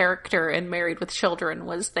his character in Married with Children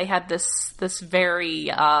was they had this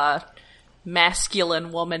very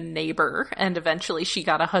masculine woman neighbor, and eventually she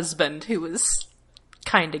got a husband who was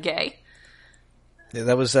kind of gay. Yeah,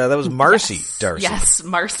 that was Marcy Darcy. Yes,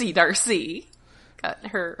 Marcy Darcy. Got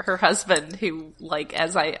her husband who, like,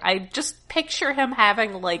 as I just picture him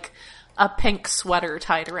having, like, a pink sweater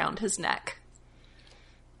tied around his neck.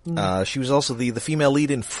 She was also the female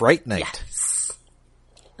lead in Fright Night.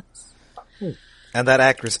 Yes. And that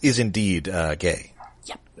actress is indeed gay.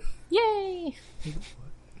 Yep. Yay!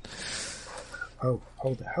 Oh,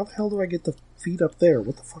 how the hell do I get the feet up there?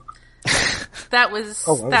 What the fuck? That was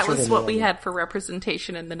what we had for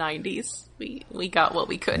representation in the 90s. We got what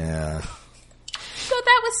we could. Yeah. So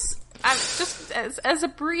that was, just as a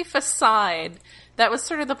brief aside, that was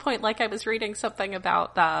sort of the point, like I was reading something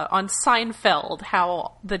about on Seinfeld,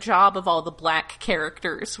 how the job of all the black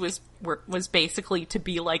characters was basically to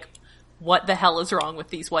be like, what the hell is wrong with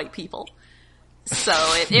these white people? So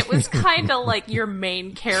it was kind of like your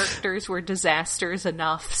main characters were disasters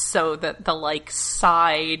enough so that the, like,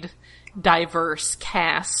 side diverse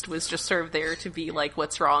cast was just sort of there to be like,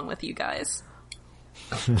 what's wrong with you guys?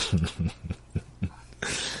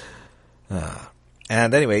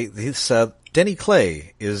 And anyway, this Denny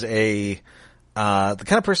Clay is the kind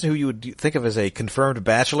of person who you would think of as a confirmed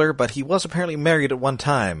bachelor, but he was apparently married at one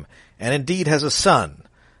time, and indeed has a son,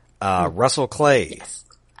 Russell Clay. Yes.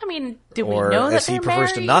 I mean, do we or, know that as he they're prefers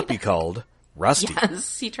married? to not be called, Rusty.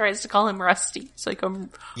 Yes, he tries to call him Rusty. It's like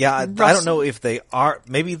Yeah, I don't know if they are.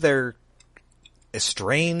 Maybe they're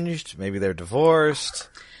estranged. Maybe they're divorced.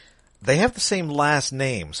 They have the same last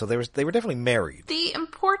name, so they were definitely married. The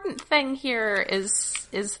important thing here is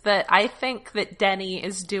that I think that Denny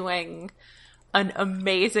is doing an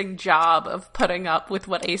amazing job of putting up with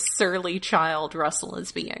what a surly child Russell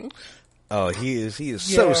is being. Oh, he is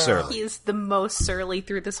so surly. He is the most surly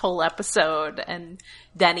through this whole episode, and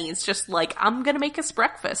Denny's just like, I'm gonna make us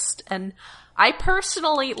breakfast. And I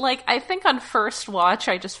personally, like, I think on first watch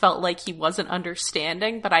I just felt like he wasn't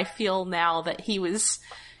understanding, but I feel now that he was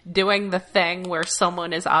doing the thing where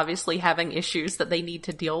someone is obviously having issues that they need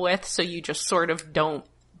to deal with, so you just sort of don't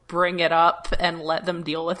bring it up and let them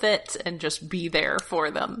deal with it and just be there for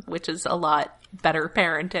them, which is a lot better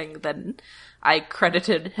parenting than I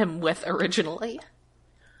credited him with originally.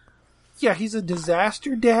 Yeah, he's a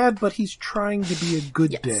disaster dad, but he's trying to be a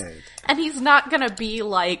good dad. And he's not gonna be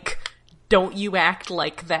like, don't you act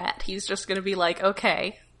like that. He's just gonna be like,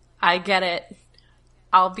 okay, I get it.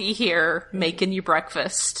 I'll be here making you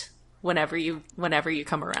breakfast whenever you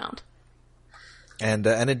come around. And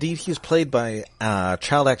indeed, he's played by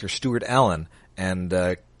child actor Stuart Allen.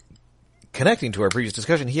 And connecting to our previous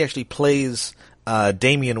discussion, he actually plays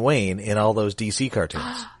Damian Wayne in all those DC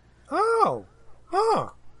cartoons. Oh.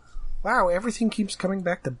 Wow, everything keeps coming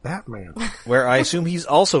back to Batman. Where I assume he's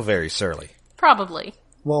also very surly. Probably.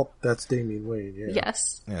 Well, that's Damian Wayne, yeah.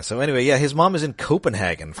 Yes. Yeah, so anyway, his mom is in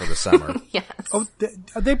Copenhagen for the summer. Yes. Oh,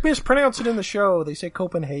 they mispronounce it in the show. They say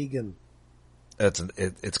Copenhagen.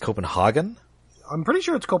 It's Copenhagen? I'm pretty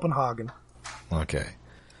sure it's Copenhagen. Okay.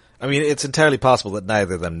 I mean, it's entirely possible that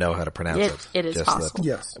neither of them know how to pronounce it. It is possible.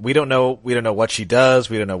 Yes. We don't know what she does.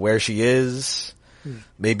 We don't know where she is.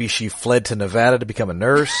 Maybe she fled to Nevada to become a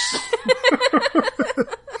nurse.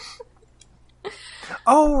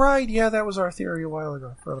 Oh, right. Yeah, that was our theory a while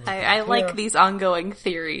ago. I like these ongoing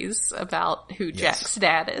theories about who Jack's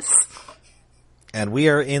dad is. And we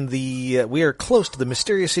are close to the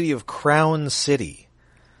mysterious city of Crown City.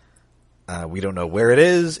 We don't know where it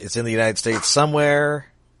is. It's in the United States somewhere.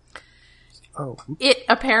 Oh, It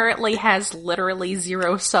apparently has literally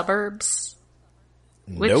 0 suburbs.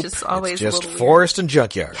 Which Nope, is always it's just a little forest and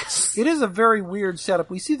junkyards. it is a very weird setup.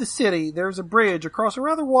 We see the city. There's a bridge across a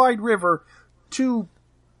rather wide river to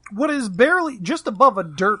what is barely just above a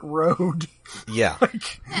dirt road. Yeah.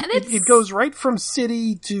 And It goes right from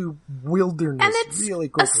city to wilderness And it's really a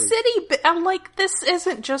quickly. city, like, this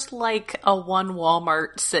isn't just like a one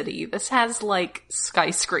Walmart city. This has, like,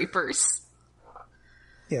 skyscrapers.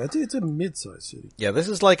 Yeah, it's a mid-sized city. Yeah, this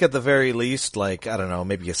is like at the very least, like, I don't know,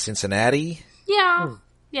 maybe a Cincinnati, Yeah.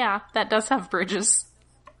 Yeah, that does have bridges.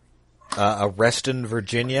 a Reston,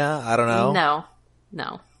 Virginia, I don't know.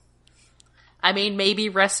 No. I mean, maybe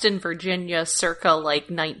Reston, Virginia, circa, like,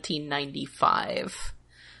 1995.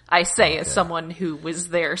 I say as someone who was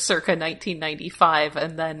there circa 1995,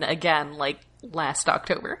 and then again, like, last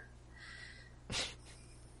October.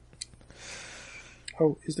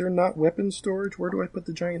 Oh, is there not weapon storage? Where do I put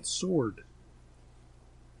the giant sword?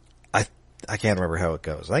 I can't remember how it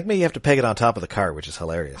goes. I think maybe you have to peg it on top of the car, which is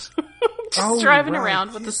hilarious. Just driving right.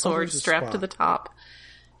 around with the Oh, sword there's a strapped to spot. the top.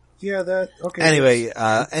 Yeah, that... Okay.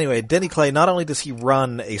 Anyway, Denny Clay, not only does he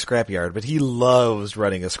run a scrapyard, but he loves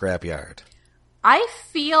running a scrapyard. I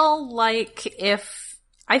feel like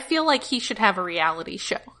he should have a reality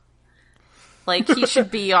show. Like, he should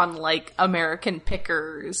be on, like, American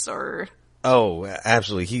Pickers or... Oh,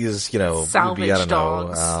 absolutely. He is, would be, Salvage I don't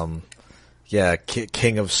dogs. know,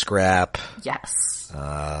 king of scrap, Yes.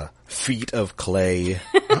 feet of clay,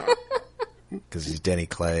 because he's Denny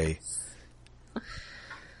Clay.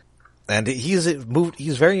 And he's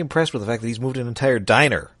very impressed with the fact that he's moved an entire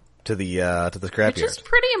diner to the scrapyard. Which is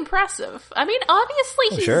pretty impressive. I mean, obviously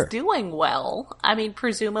he's sure. doing well. I mean,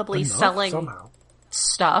 presumably Enough, selling somehow.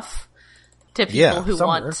 stuff to people Yeah, who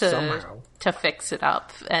somewhere, want somehow. to fix it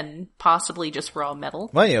up, and possibly just raw metal.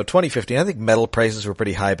 Well, 2015, I think metal prices were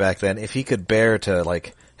pretty high back then. If he could bear to,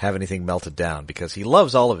 like, have anything melted down, because he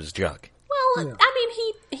loves all of his junk. Well, Yeah. I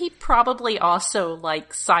mean, he probably also,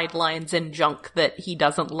 like, sidelines in junk that he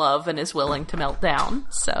doesn't love and is willing to melt down,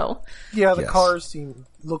 so... Yeah, the Yes. cars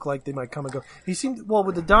look like they might come and go. He seemed... Well,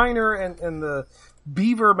 with the diner and the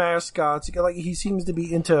beaver mascots, he seems to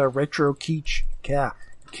be into retro kitsch.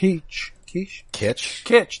 Kitsch.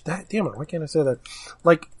 Damn it, why can't I say that?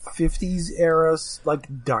 Like 50s era,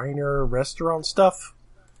 like diner restaurant stuff.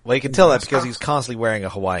 Well, you can tell that because he's constantly wearing a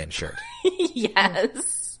Hawaiian shirt.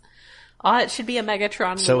 Yes. Oh, it should be a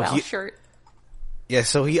Megatron So Luau he- shirt. Yeah,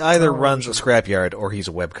 so he either runs a scrapyard or he's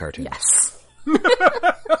a web cartoon. Yes.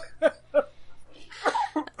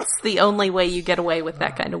 It's the only way you get away with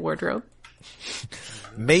that kind of wardrobe.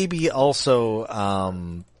 Maybe also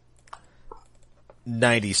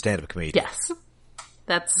 90s stand-up comedian. Yes.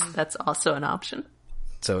 That's also an option.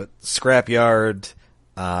 So scrapyard,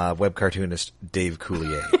 web cartoonist Dave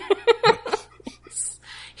Coulier.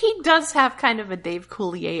 He does have kind of a Dave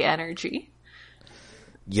Coulier energy.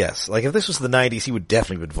 Yes, like if this was the 90s, he would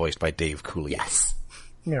definitely been voiced by Dave Coulier. Yes.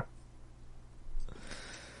 Yeah.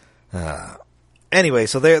 Anyway,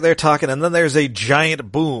 so they're talking, and then there's a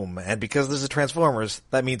giant boom, and because this is Transformers,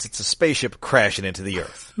 that means it's a spaceship crashing into the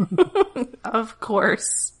Earth. Of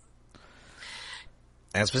course.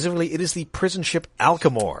 And specifically, it is the prison ship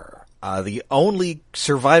Alcamore, the only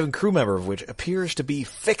surviving crew member of which appears to be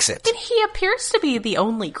Fix-It. And he appears to be the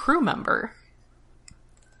only crew member.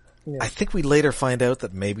 I think we later find out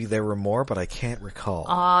that maybe there were more, but I can't recall.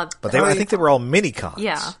 But I I think they were all mini-cons.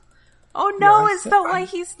 Yeah. Oh no, Yeah, is that why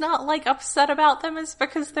he's not, like, upset about them is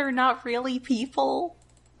because they're not really people?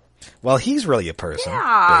 Well, he's really a person,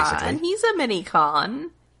 Yeah, basically. and he's a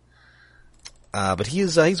mini-con. But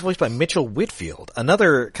he's voiced by Mitchell Whitfield,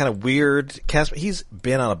 another kind of weird cast. He's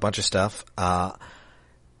been on a bunch of stuff.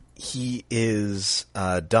 He is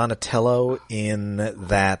Donatello in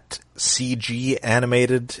that CG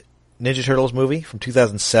animated Ninja Turtles movie from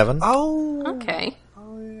 2007. Oh, Okay.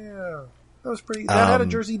 oh yeah. That was pretty... That had a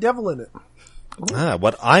Jersey Devil in it.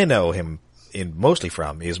 What I know him mostly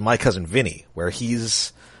from is My Cousin Vinny, where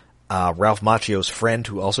he's Ralph Macchio's friend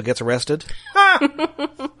who also gets arrested.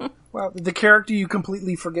 Well, the character you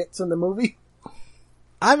completely forget's in the movie.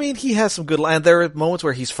 I mean, he has some good lines. There are moments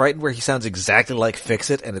where he's frightened, where he sounds exactly like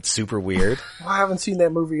Fix-It, and it's super weird. Well, I haven't seen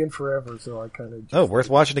that movie in forever, so I kind of... Oh, worth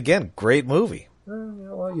watching again. Great movie.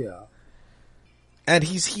 Well, yeah. And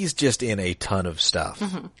he's just in a ton of stuff.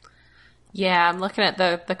 Yeah, I'm looking at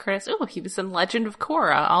the credits. Oh, he was in Legend of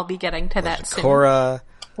Korra. I'll be getting to that soon. Korra.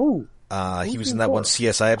 Ooh. He was in that one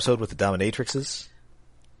CSI episode with the Dominatrixes.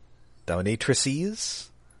 Dominatrices?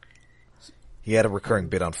 He had a recurring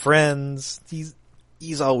bit on Friends.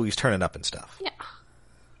 He's always turning up and stuff. Yeah.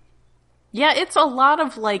 Yeah, it's a lot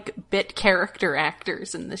of, like, bit character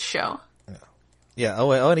actors in this show. Yeah,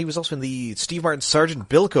 and he was also in the Steve Martin Sergeant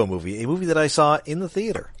Bilko movie, a movie that I saw in the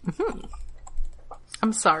theater. Mm-hmm.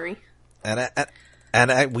 I'm sorry.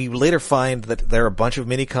 And we later find that there are a bunch of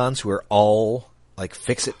Minicons who are all, like,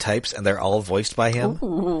 Fix-It types, and they're all voiced by him.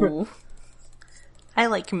 Ooh. I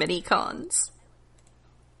like Minicons.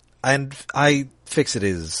 And Fix-It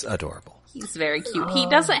is adorable. He's very cute. He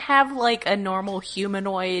doesn't have, like, a normal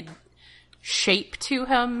humanoid shape to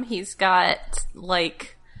him. He's got,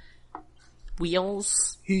 like,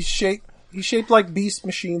 wheels. He's shaped like Beast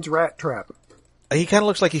Machine's Rat Trap. He kind of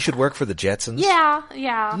looks like he should work for the Jetsons. Yeah.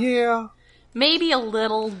 Yeah. Maybe a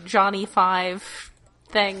little Johnny Five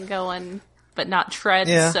thing going, but not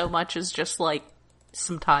treads so much as just, like,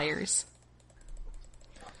 some tires.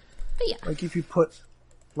 But yeah. Like if you put,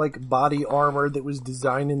 like, body armor that was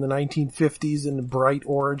designed in the 1950s in bright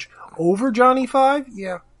orange over Johnny Five?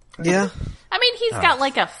 Yeah. Yeah. I mean, he's got,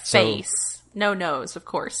 like, a face. No nose, of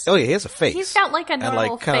course. Oh, yeah, he has a face. He's got, like, a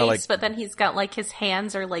normal face, like, but then he's got, like, his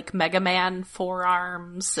hands are, like, Mega Man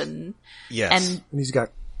forearms, and... Yes. And he's got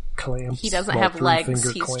clamps. He doesn't have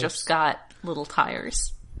legs, he's just got little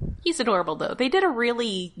tires. He's adorable, though. They did a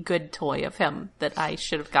really good toy of him that I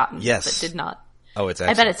should have gotten, but did not. Oh, it's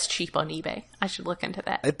excellent. I bet it's cheap on eBay. I should look into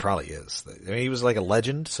that. It probably is. I mean, he was like a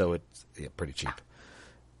legend, so it's pretty cheap.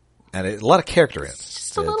 And a lot of character in it.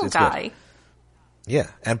 Just a little guy. Good. Yeah,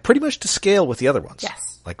 and pretty much to scale with the other ones.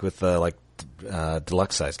 Yes. Like with,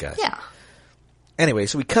 deluxe size guys. Yeah. Anyway,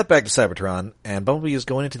 so we cut back to Cybertron, and Bumblebee is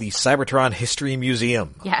going into the Cybertron History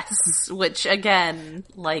Museum. Yes, which, again,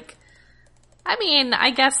 like... I mean,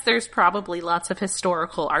 I guess there's probably lots of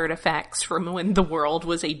historical artifacts from when the world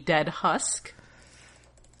was a dead husk.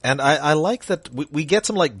 And I like that we get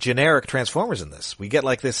some, like, generic Transformers in this. We get,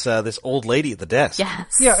 like, this old lady at the desk.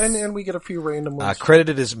 Yes. Yeah, and we get a few random ones.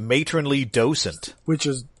 Credited as Matronly Docent. Which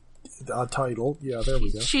is a title. Yeah, there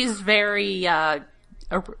we go. She's very, a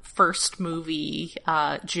first movie,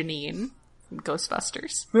 Janine from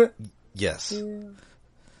Ghostbusters. Yes. Yeah.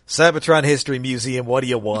 Cybertron History Museum, what do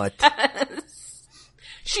you want?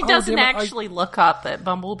 She doesn't actually look up at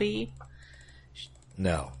Bumblebee.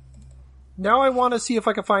 No. Now I want to see if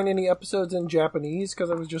I can find any episodes in Japanese, because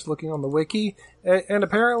I was just looking on the wiki. And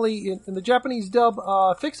apparently, in the Japanese dub,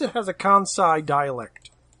 Fix-It has a Kansai dialect.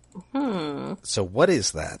 So what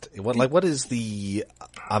is that? What is the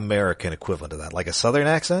American equivalent of that? Like a Southern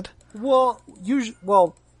accent? Well,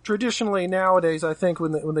 traditionally nowadays, I think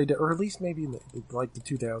when they did, or at least maybe in like the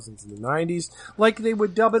 2000s and the 90s, like they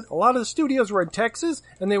would dub it. A lot of the studios were in Texas,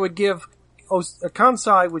 and they would give a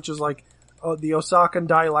Kansai, which is like the Osakan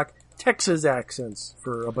dialect, Texas accents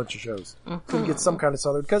for a bunch of shows. So you get some kind of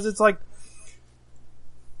Southern, because it's like,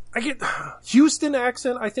 I get Houston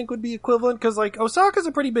accent, I think would be equivalent, because like Osaka's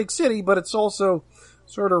a pretty big city, but it's also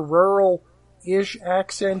sort of rural-ish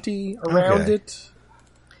accenty around it.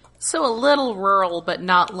 So a little rural, but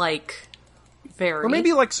not like very. Or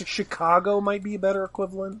maybe like Chicago might be a better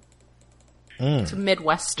equivalent. It's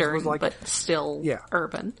Midwestern, but still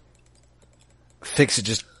urban. Fix-It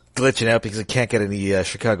just glitching out because it can't get any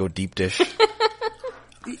Chicago deep dish.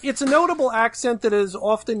 It's a notable accent that is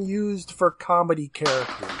often used for comedy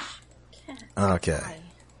characters. Okay.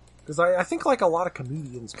 Because I think like a lot of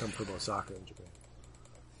comedians come from Osaka in Japan.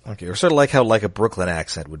 Okay, or sort of like how like a Brooklyn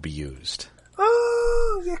accent would be used.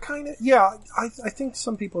 Oh, yeah, kind of. Yeah, I think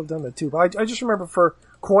some people have done that too. But I just remember for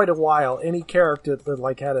quite a while, any character that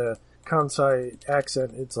like had a Kansai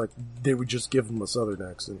accent, it's like they would just give them a Southern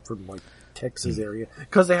accent from like Texas area,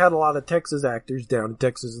 because they had a lot of Texas actors down in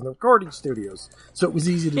Texas in the recording studios, so it was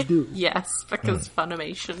easy to do. Yes, because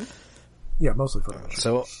Funimation. Yeah, mostly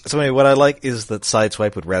Funimation. So anyway, what I like is that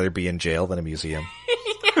Sideswipe would rather be in jail than a museum.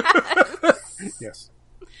 Yes.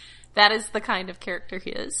 That is the kind of character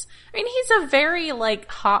he is. I mean, he's a very, like,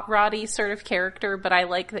 hot roddy sort of character, but I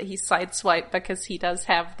like that he's Sideswipe because he does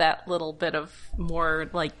have that little bit of more,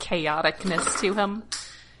 like, chaoticness to him.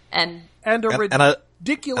 And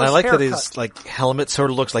ridiculous and I like haircut. that his, like, helmet sort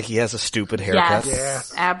of looks like he has a stupid haircut.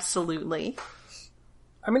 Yes, absolutely.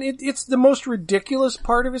 I mean, it's the most ridiculous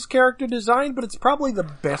part of his character design, but it's probably the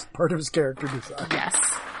best part of his character design.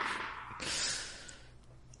 Yes.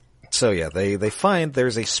 So yeah, they find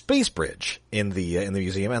there's a space bridge in the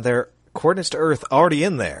museum, and there are coordinates to Earth already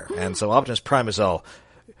in there. And so Optimus Prime is all,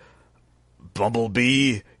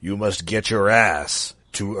 Bumblebee, you must get your ass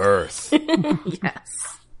to Earth.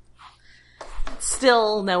 Yes.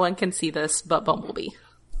 Still, no one can see this but Bumblebee.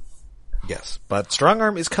 Yes, but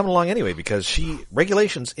Strongarm is coming along anyway because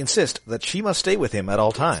regulations insist that she must stay with him at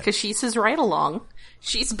all times. Because she's his ride along.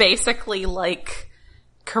 She's basically like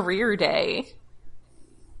career day.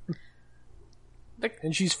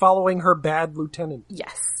 And she's following her bad lieutenant.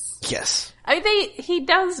 Yes. Yes. I mean,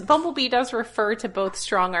 Bumblebee does refer to both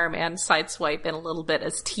Strongarm and Sideswipe in a little bit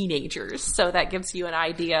as teenagers, so that gives you an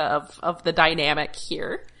idea of the dynamic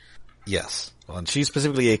here. Yes. Well, and she's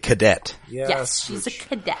specifically a cadet. Yes, she's a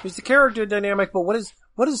cadet. There's the character dynamic, but what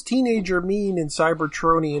does teenager mean in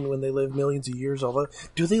Cybertronian when they live millions of years? Although,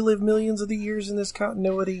 do they live millions of the years in this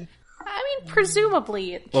continuity? I mean,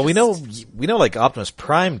 presumably. Well, we know like Optimus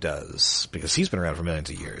Prime does, because he's been around for millions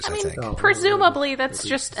of years, I think. Oh, presumably that's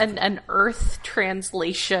just an Earth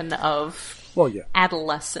translation of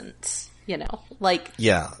adolescence, like...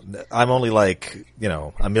 Yeah, I'm only like,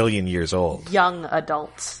 a million years old. Young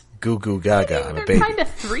adults. Goo goo gaga, I'm a baby. They're kind of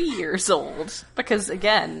 3 years old, because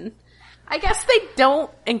again... I guess they don't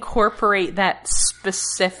incorporate that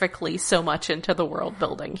specifically so much into the world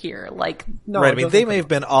building here. Like, no, right, I mean, they may have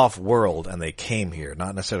been off-world and they came here,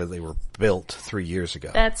 not necessarily they were built 3 years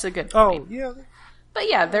ago. That's a good point. Oh, yeah. But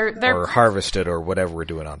yeah, they're or harvested or whatever we're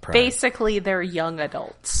doing on Prime. Basically, they're young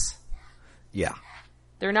adults. Yeah.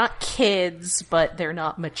 They're not kids, but they're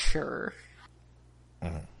not mature.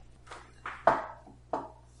 Mm-hmm.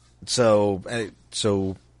 So,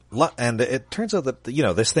 and it turns out that,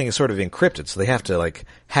 this thing is sort of encrypted, so they have to, like,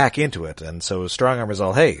 hack into it. And so Strongarm is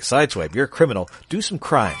all, hey, Sideswipe, you're a criminal. Do some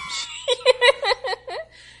crimes.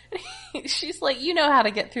 She's like, you know how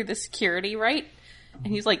to get through the security, right?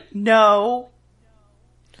 And he's like, no.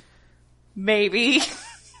 Maybe.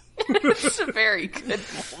 It's a very good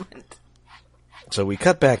moment. So we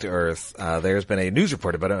cut back to Earth. There's been a news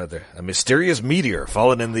report about a mysterious meteor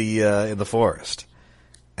fallen in the forest.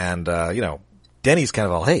 And, Denny's kind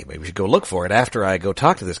of all, hey, maybe we should go look for it after I go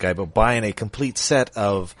talk to this guy about buying a complete set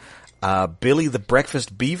of Billy the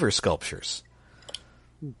Breakfast Beaver sculptures.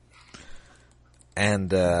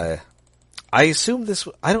 And I assume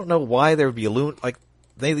I don't know why there would be like,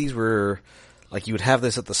 these were, like, you would have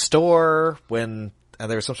this at the store and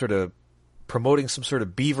there was some sort of promoting some sort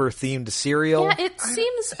of beaver-themed cereal. Yeah, it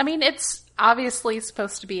seems, I mean, it's obviously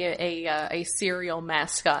supposed to be a cereal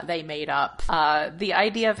mascot they made up. The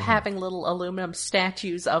idea of having little aluminum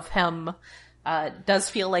statues of him does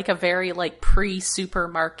feel like a very, like,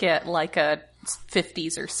 pre-supermarket, like a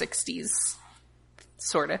 50s or 60s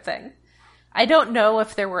sort of thing. I don't know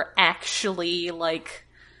if there were actually, like,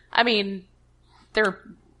 I mean, they're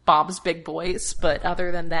Bob's Big Boys, but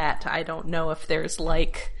other than that, I don't know if there's,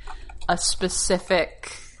 like, a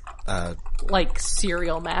specific, like,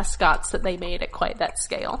 cereal mascots that they made at quite that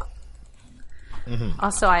scale. Mm-hmm.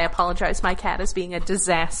 Also, I apologize, my cat is being a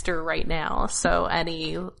disaster right now, so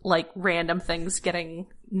any, like, random things getting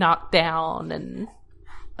knocked down and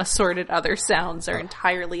assorted other sounds are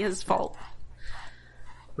entirely his fault.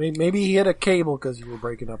 Maybe he hit a cable because you were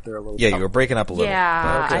breaking up there a little bit. Yeah, you were breaking up a little.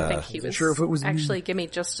 Yeah, but, I think he was. Sure if it was actually, me. Give me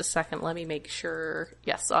just a second. Let me make sure.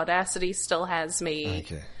 Yes, Audacity still has me.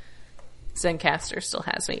 Okay. Zencaster still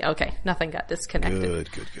has me. Okay, nothing got disconnected.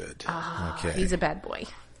 Good. Okay. He's a bad boy.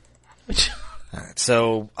 Alright,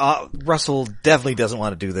 so Russell definitely doesn't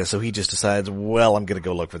want to do this, so he just decides, well, I'm going to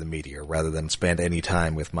go look for the meteor rather than spend any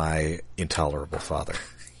time with my intolerable father.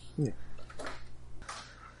 Yeah.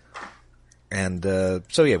 And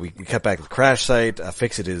we cut back to the crash site.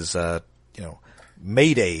 Fix-It is,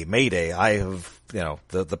 Mayday, I have,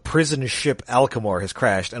 the prison ship Alcamore has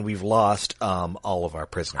crashed and we've lost all of our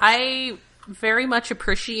prisoners. I very much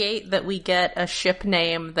appreciate that we get a ship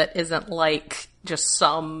name that isn't like just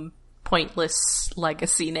some pointless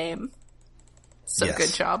legacy name. So yes.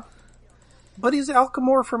 Good job. But is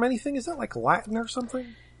Alcamore from anything? Is that like Latin or something?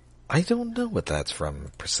 I don't know what that's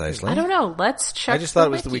from precisely. I don't know. Let's check. I just thought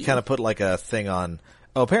it was that we kind of put like a thing on.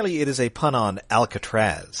 Oh, apparently it is a pun on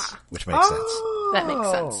Alcatraz, which makes sense. That makes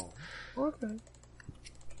sense. Okay.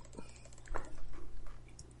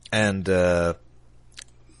 And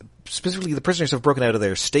specifically, the prisoners have broken out of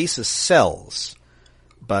their stasis cells.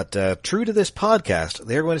 But true to this podcast,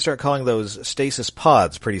 they're going to start calling those stasis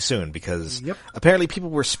pods pretty soon because apparently people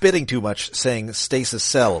were spitting too much saying stasis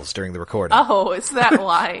cells during the recording. Oh, is that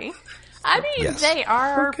why? I mean, yes. They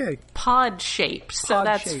are pod-shaped, so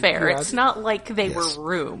that's fair. Yeah. It's not like they were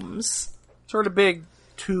rooms. Sort of big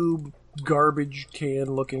tube garbage can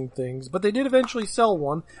looking things, but they did eventually sell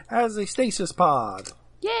one as a stasis pod.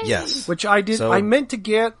 Yay! Yes. Which I meant to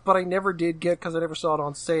get, but I never did get because I never saw it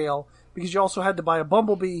on sale. Because you also had to buy a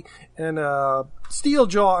Bumblebee and a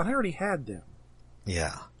Steeljaw, and I already had them.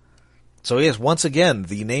 Yeah. So yes, once again,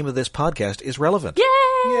 the name of this podcast is relevant.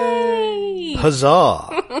 Yay! Yay!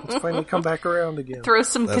 Huzzah! Let's finally come back around again. Throw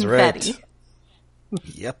some That's confetti.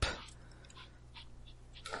 right. Yep.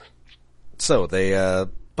 So they,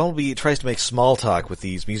 Bumblebee tries to make small talk with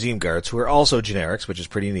these museum guards who are also generics, which is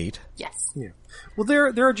pretty neat. Yes. Yeah. Well,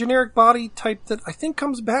 they're a generic body type that I think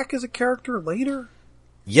comes back as a character later.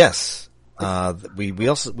 Yes. We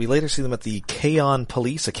later see them at the Kaon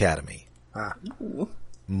Police Academy.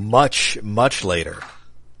 Much later.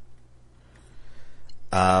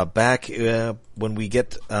 Back when we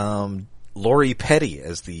get Lori Petty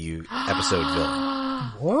as the episode villain.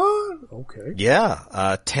 What? Okay.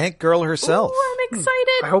 Yeah, Tank Girl herself. Ooh, I'm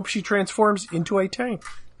excited. I hope she transforms into a tank.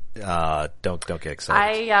 Don't get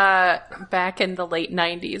excited. Back in the late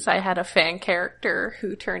 90s, I had a fan character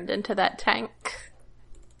who turned into that tank.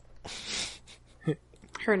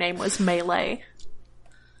 Her name was Melee.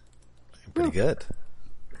 Pretty good.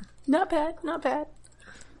 Not bad, not bad.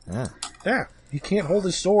 Yeah. Yeah. He can't hold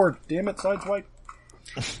his sword. Damn it, Sideswipe.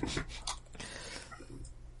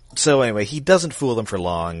 So anyway, he doesn't fool them for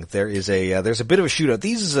long. There's a bit of a shootout.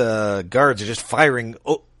 These guards are just firing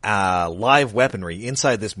live weaponry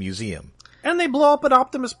inside this museum. And they blow up an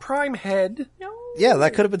Optimus Prime head. No. Yeah,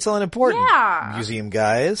 that could have been something important. Yeah. Museum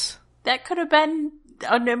guys. That could have been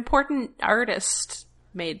an important artist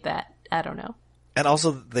made that. I don't know. And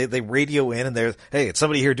also, they radio in and they're, hey, it's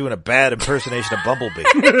somebody here doing a bad impersonation of Bumblebee.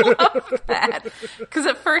 That. Because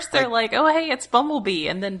at first they're like, oh, hey, it's Bumblebee.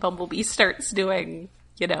 And then Bumblebee starts doing,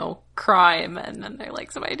 crime. And then they're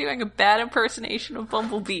like, somebody doing a bad impersonation of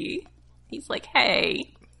Bumblebee. He's like,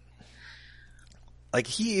 hey. Like,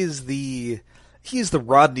 he is the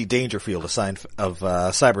Rodney Dangerfield of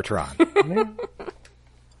Cybertron.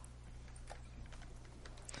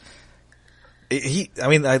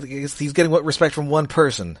 I guess he's getting what respect from one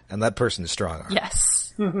person, and that person is Strongarm.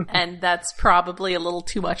 Yes. And that's probably a little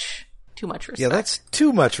too much respect. Yeah, that's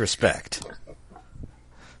too much respect.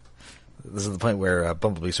 This is the point where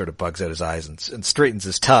Bumblebee sort of bugs out his eyes and straightens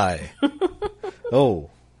his tie. Oh.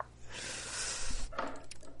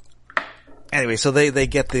 Anyway, so they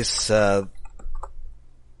get this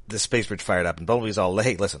space bridge fired up, and Bumblebee's all,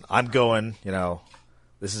 hey, listen, I'm going,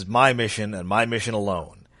 this is my mission, and my mission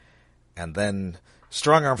alone. And then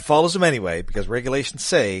Strongarm follows him anyway, because regulations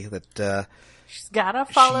say that she's gotta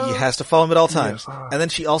follow. She has to follow him at all times. And then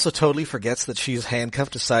she also totally forgets that she's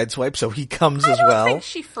handcuffed to Sideswipe, so he comes as well. I don't think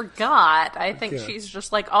she forgot. I think she's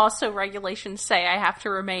just like, also regulations say I have to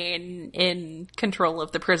remain in control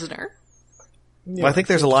of the prisoner. Yeah, well, I think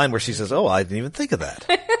there's a line where she says, oh, I didn't even think of that.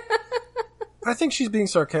 I think she's being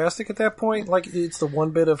sarcastic at that point. Like, it's the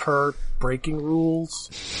one bit of her breaking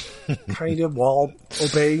rules, kind of, while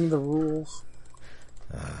obeying the rules.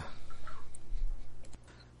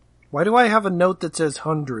 Why do I have a note that says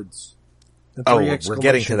hundreds? Oh, we're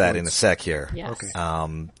getting to that in a sec here. Yes. Okay.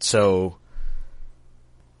 So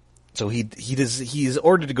he's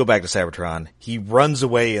ordered to go back to Cybertron. He runs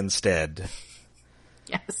away instead.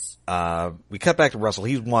 Yes. We cut back to Russell.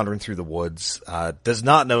 He's wandering through the woods. Does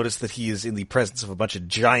not notice that he is in the presence of a bunch of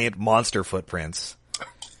giant monster footprints.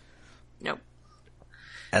 Nope.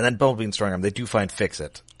 And then Bumblebee and Strongarm, they do find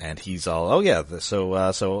Fix-It. And he's all, oh yeah, so,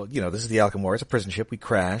 this is the Alchemor. It's a prison ship. We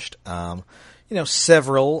crashed.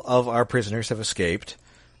 Several of our prisoners have escaped.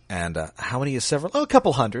 And, how many is several? Oh, a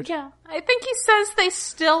couple hundred. Yeah. I think he says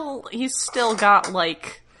he's still got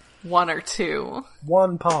like one or two.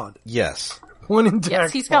 One pod. Yes. One intact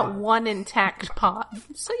Yes, he's got one intact pod.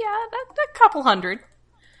 So yeah, a couple hundred.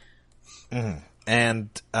 Mm-hmm. And,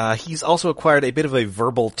 he's also acquired a bit of a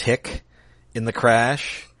verbal tick in the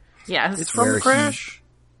crash. Yes. It's from the crash?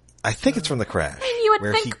 I think it's from the crash. I mean, you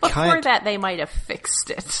would think before that they might have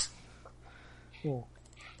fixed it. Cool.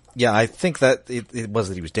 Yeah, I think that it was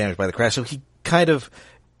that he was damaged by the crash, so he kind of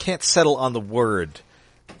can't settle on the word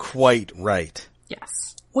quite right.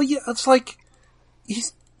 Yes. Well, yeah, it's like,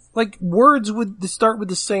 words would start with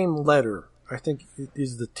the same letter, I think it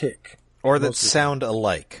is the tick. Or that sound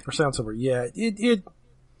alike. Or sound similar, yeah. It's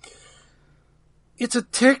a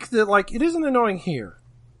tick that, it isn't annoying here.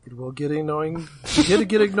 It will get annoying,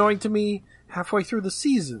 get annoying to me halfway through the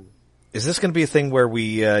season. Is this going to be a thing where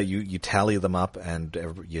we you tally them up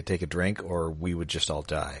and you take a drink, or we would just all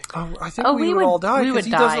die? Oh, I think we would all die, because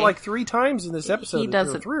he does it 3 times in this episode. He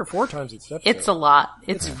does it 3 or 4 times in this episode. It's a lot.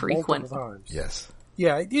 It's frequent. Times. Yes.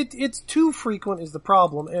 Yeah, it's too frequent is the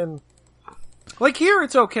problem, and here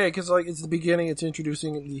it's okay because it's the beginning. It's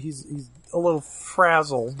introducing. He's a little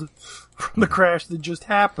frazzled from the crash that just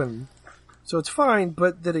happened, so it's fine.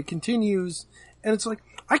 But that it continues, and it's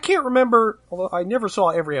I can't remember. Although I never saw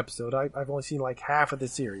every episode, I've only seen half of the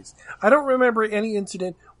series. I don't remember any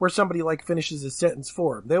incident where somebody finishes a sentence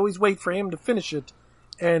for him. They always wait for him to finish it,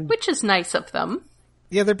 And Which is nice of them.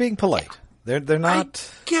 Yeah, they're being polite. They're not.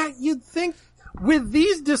 You'd think with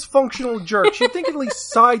these dysfunctional jerks, you'd think at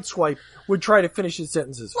least Sideswipe would try to finish his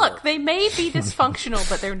sentences. for Look, her. they may be dysfunctional,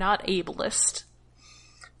 but they're not ableist.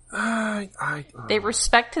 They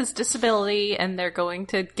respect his disability, and they're going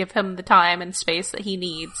to give him the time and space that he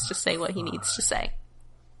needs to say what he needs to say.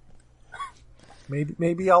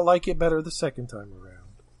 Maybe I'll like it better the second time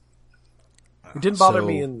around. It didn't bother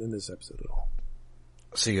me in this episode at all.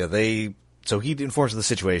 So yeah, so he informs of the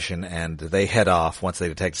situation, and they head off once they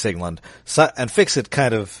detect Sigmund. And Fix-It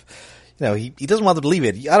kind of, he doesn't want them to leave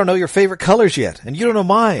it. I don't know your favorite colors yet, and you don't know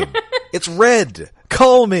mine. It's red.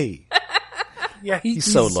 Call me. Yeah,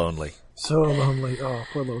 he's so lonely. So lonely. Oh,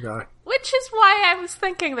 poor little guy. Which is why I was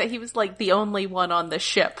thinking that he was, like, the only one on the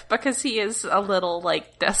ship, because he is a little,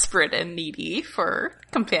 like, desperate and needy for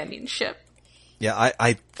companionship. Yeah,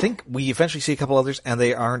 I think we eventually see a couple others, and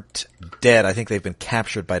they aren't dead. I think they've been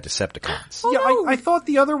captured by Decepticons. Yeah, I thought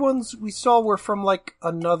the other ones we saw were from, like,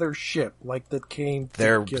 another ship, like, that came to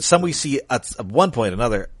There, get some them. we see at one point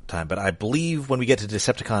another time, but I believe when we get to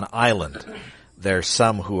Decepticon Island, there's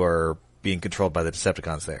some who are being controlled by the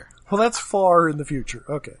Decepticons there. Well, that's far in the future.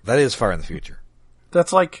 Okay. That is far in the future.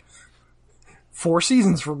 That's like 4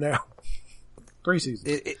 seasons from now. 3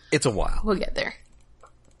 seasons. It's a while. We'll get there.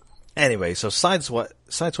 Anyway, so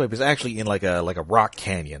Sideswipe is actually in like a rock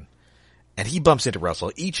canyon, and he bumps into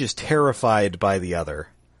Russell. Each is terrified by the other.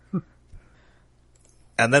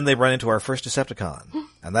 And then they run into our first Decepticon,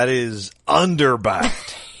 and that is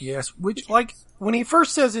Underbat. Yes, which, like, when he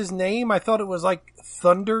first says his name, I thought it was like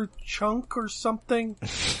Thunder Chunk or something.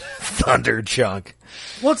 Thunder Chunk.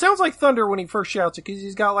 Well, it sounds like thunder when he first shouts it, because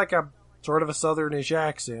he's got like a sort of a southernish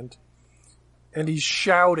accent. And he's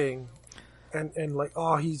shouting, and like,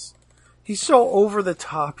 oh, he's so over the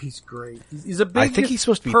top, he's great. He's a big, I think he's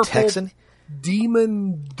supposed to be purple Texan.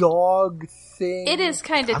 demon dog thing. It is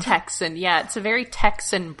kind of Texan, yeah. It's a very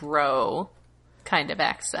Texan bro kind of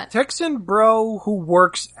accent. Texan bro who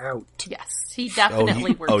works out. Yes, he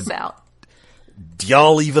definitely works out.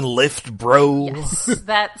 Y'all even lift, bro? Yes,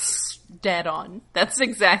 that's dead on. That's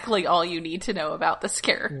exactly all you need to know about this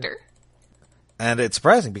character. And it's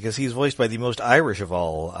surprising because he's voiced by the most Irish of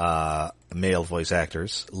all male voice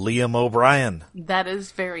actors, Liam O'Brien. That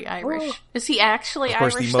is very Irish. Is he actually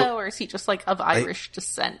course, Irish, though, or is he just, like, of Irish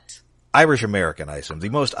descent? Irish American, I assume. The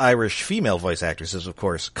most Irish female voice actress is, of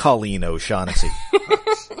course, Colleen O'Shaughnessy.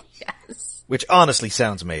 Yes. Which honestly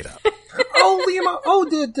sounds made up. Oh,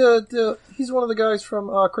 Liam, he's one of the guys from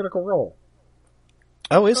Critical Role.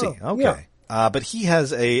 Oh, is he? Oh, Okay. yeah. But he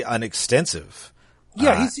has an extensive...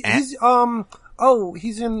 Yeah, he's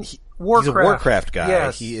in Warcraft. He's a Warcraft guy.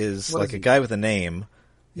 Yes. He is What like is a he? guy with a name.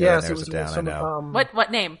 Yes, yeah, it was down, some, I know. What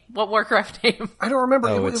name? What Warcraft name? I don't remember.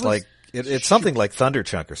 Oh, it it's was, like it's something like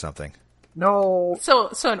Thunderchunk or something. No, So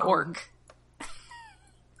an orc.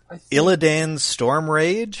 I think Illidan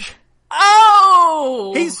Stormrage?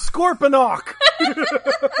 Oh! he's Scorponok.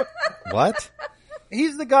 What?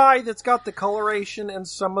 He's the guy that's got the coloration and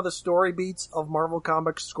some of the story beats of Marvel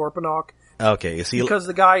Comics Scorponok. Okay, is he? Because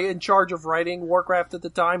the guy in charge of writing Warcraft at the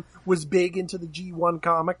time was big into the G1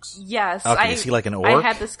 comics. Yes. Okay, is he like an I orc?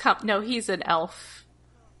 had this no, he's an elf.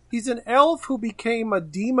 He's an elf who became a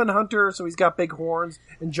demon hunter, so he's got big horns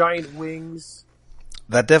and giant wings.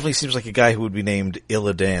 That definitely seems like a guy who would be named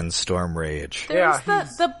Illidan Stormrage. There's Yeah,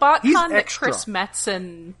 the BotCon he's that extra. Chris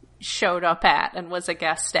Metzen showed up at and was a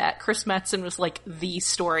guest at. Chris Metzen was like the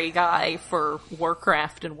story guy for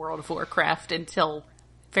Warcraft and World of Warcraft until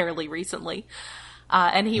fairly recently.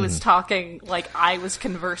 And he was talking, like, I was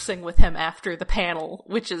conversing with him after the panel,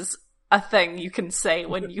 which is a thing you can say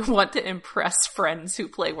when you want to impress friends who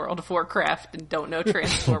play World of Warcraft and don't know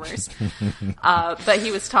Transformers. But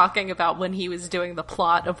he was talking about when he was doing the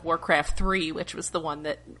plot of Warcraft 3, which was the one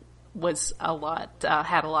that was a lot,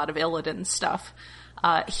 had a lot of Illidan stuff.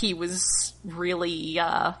 He was really,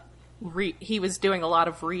 he was doing a lot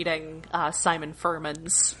of reading Simon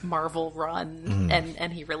Furman's Marvel run,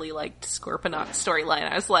 and he really liked Scorponok's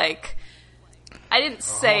storyline. I was like, I didn't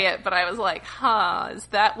say it, but I was like, is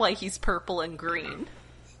that why he's purple and green?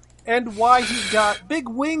 And why he's got big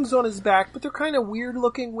wings on his back, but they're kind of weird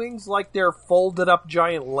looking wings, like they're folded up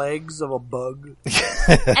giant legs of a bug.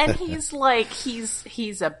 And he's like,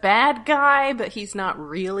 he's a bad guy, but he's not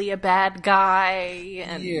really a bad guy,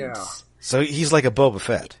 and... Yeah. So he's like a Boba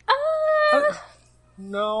Fett.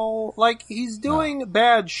 No, like, he's doing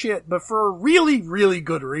bad shit, but for a really, really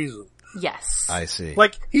good reason. Yes. I see.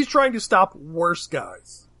 Like, he's trying to stop worse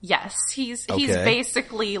guys. Yes, he's Okay.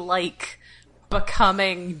 basically like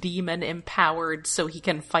becoming demon empowered so he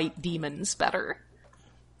can fight demons better.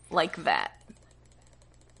 Like that.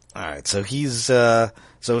 All right, so he's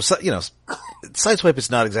Sideswipe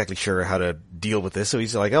is not exactly sure how to deal with this, so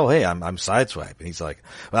he's like, "Oh, hey, I'm Sideswipe," and he's like,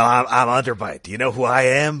 "Well, I'm Underbite. Do you know who I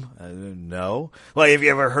am?" No. Well, have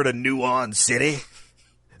you ever heard of Nuon City?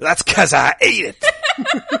 That's 'cause I ate it.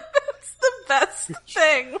 It's the best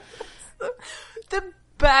thing. The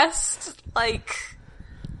best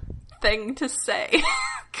thing to say,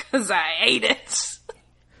 'cause I ate it.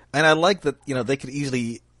 And I like that. They could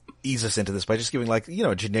easily ease us into this by just giving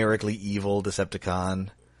a generically evil Decepticon.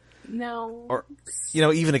 No. Or,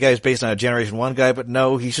 even a guy who's based on a Generation 1 guy, but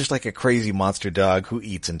no, he's just like a crazy monster dog who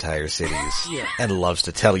eats entire cities and loves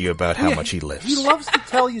to tell you about how much he lifts. He loves to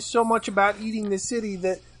tell you so much about eating the city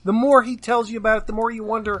that the more he tells you about it, the more you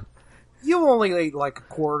wonder, you only ate like a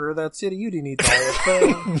quarter of that city. You didn't eat the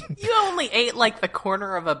whole thing. You only ate the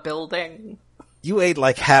corner of a building. You ate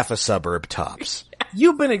like half a suburb tops.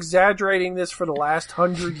 You've been exaggerating this for the last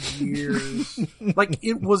 100 years.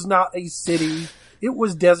 It was not a city. It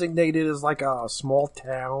was designated as a small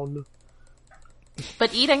town.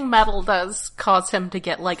 But eating metal does cause him to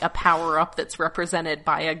get a power-up that's represented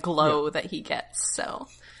by a glow that he gets, so.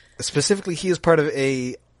 Specifically, he is part of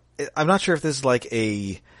I'm not sure if this is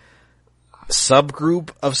a subgroup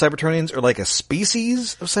of Cybertronians or a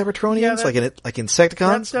species of Cybertronians, like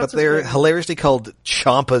Insecticons, but they're hilariously called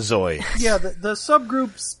Chompazoids. Yeah, the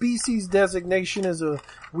subgroup species designation is a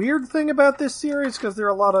weird thing about this series because there are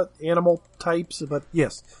a lot of animal types, but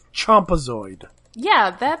yes, Chompazoid. Yeah,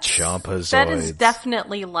 that is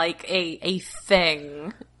definitely a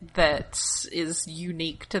thing that is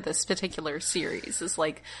unique to this particular series. Is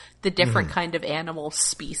the different kind of animal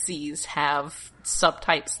species have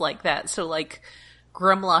subtypes like that. So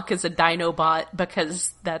Grimlock is a Dinobot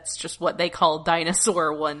because that's just what they call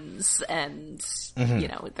dinosaur ones, and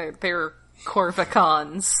they're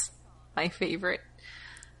Corvicons, my favorite.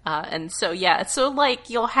 And so,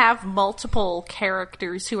 you'll have multiple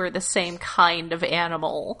characters who are the same kind of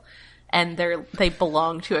animal, and they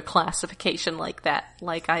belong to a classification like that.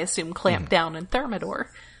 I assume Clampdown and Thermidor.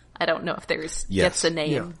 I don't know if gets a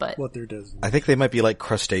name, but what they're doing. I think they might be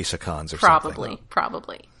Crustacecons or something.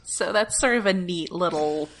 Probably. So that's sort of a neat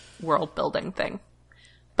little world building thing.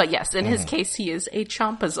 But yes, in his case, he is a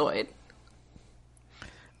Chompazoid.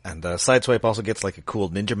 And Sideswipe also gets a cool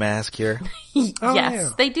ninja mask here.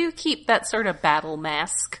 Yes, they do keep that sort of battle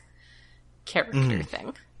mask character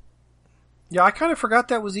thing. Yeah, I kind of forgot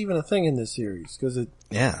that was even a thing in this series, because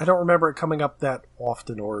I don't remember it coming up that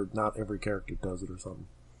often, or not every character does it or something.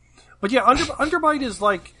 But yeah, Underbite is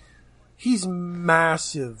he's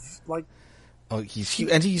massive. He's huge,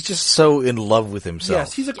 and he's just so in love with himself.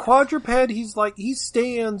 Yes, he's a quadruped. He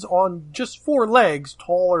stands on just 4 legs,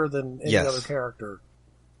 taller than any other character.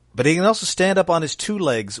 But he can also stand up on his 2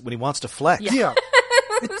 legs when he wants to flex. Yeah.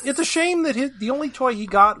 It's a shame that the only toy he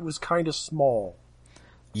got was kind of small.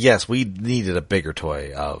 Yes, we needed a bigger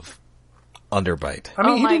toy of Underbite. I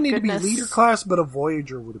mean, he didn't need to be leader class, but a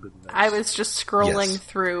Voyager would have been nice. I was just scrolling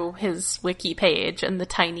through his wiki page, and the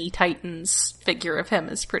Tiny Titans figure of him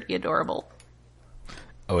is pretty adorable.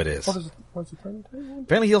 Oh, it is. What's the Tiny Titan?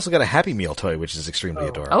 Apparently he also got a Happy Meal toy, which is extremely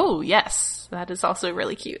adorable. Oh, yes. That is also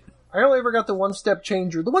really cute. I only ever got the One-Step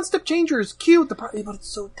Changer. The One-Step Changer is cute, but it's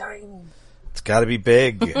so tiny. It's gotta be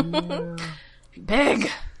big. Big!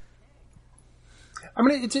 I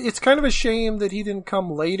mean, it's kind of a shame that he didn't come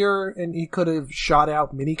later, and he could have shot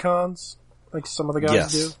out mini-cons, like some of the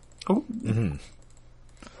guys do. Oh. Mm-hmm.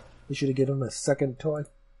 They should have given him a second toy.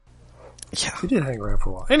 Yeah. He did hang around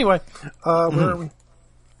for a while. Anyway, where are we?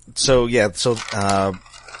 So,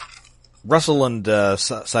 Russell and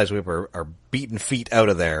Sideswipe are beating feet out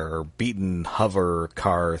of there, or beating hover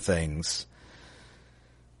car things.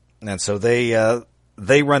 And so they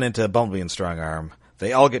run into Bumblebee and Strongarm.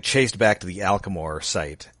 They all get chased back to the Alchemore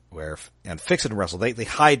site, and Fixit and Russell, they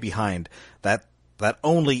hide behind that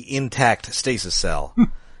only intact stasis cell.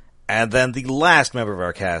 And then the last member of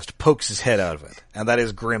our cast pokes his head out of it, and that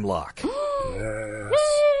is Grimlock. Yes.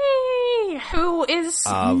 Who is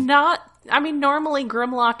not... I mean, normally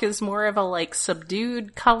Grimlock is more of a,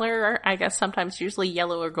 subdued color. I guess sometimes usually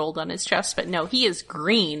yellow or gold on his chest, but no, he is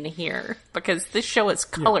green here, because this show is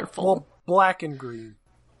colorful. Well, black and green.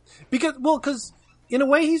 Because in a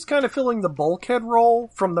way he's kind of filling the Bulkhead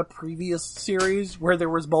role from the previous series, where there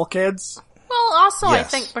was Bulkheads. Well, also, yes. I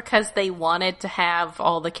think because they wanted to have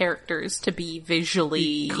all the characters to be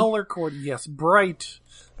visually... color coded, yes. Bright,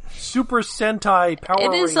 Super Sentai, Power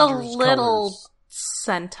Rangers It is a little colors.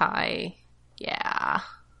 Sentai, yeah.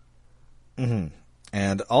 Mm-hmm.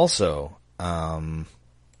 And also,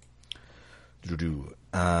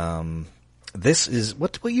 This is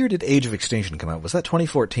what year did Age of Extinction come out? Was that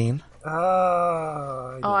 2014?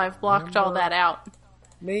 I've blocked all that out.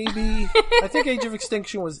 Maybe. I think Age of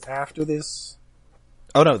Extinction was after this.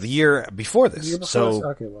 Oh no, the year before this. The year before so this?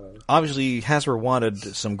 Okay, whatever. obviously Hasbro wanted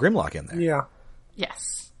some Grimlock in there. Yeah.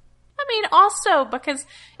 Yes. I mean, also because,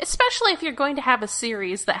 especially if you're going to have a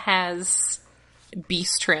series that has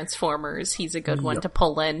Beast Transformers, he's a good one to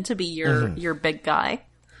pull in to be your big guy.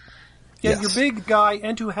 Yeah, Yes. your big guy,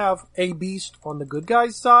 and to have a Beast on the good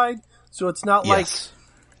guy's side, so it's not Yes.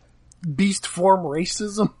 like Beast form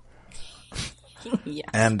racism. Yes.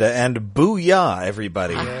 And booyah,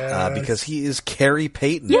 everybody, Yes. because he is Carrie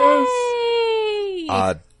Payton. Yay!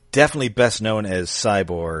 Definitely best known as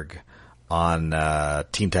Cyborg on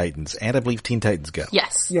Teen Titans, and I believe Teen Titans Go.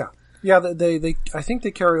 Yes. Yeah. Yeah, they I think they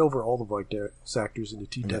carry over all the voice actors into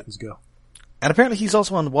Teen Titans Go. And apparently he's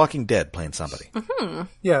also on The Walking Dead playing somebody.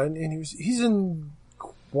 Yeah, and he's in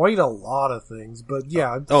quite a lot of things, but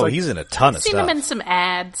yeah. it's Oh, like he's in a ton of Seen stuff. him in some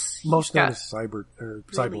ads. He's most known got as Cyborg.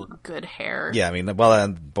 really good hair. Yeah, I mean, well,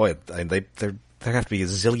 boy, there have to be a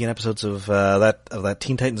zillion episodes of that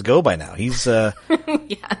Teen Titans Go by now. He's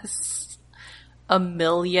Yes. A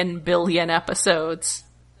million billion episodes.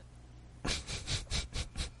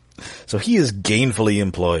 so he is gainfully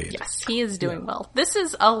employed. Yes, he is doing well. This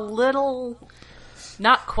is a little,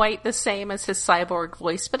 not quite the same as his cyborg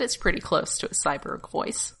voice, but it's pretty close to his cyborg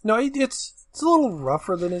voice. No, it's a little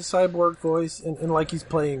rougher than his Cyborg voice, and like he's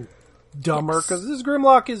playing dumber, Yes. because this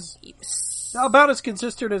Grimlock is about as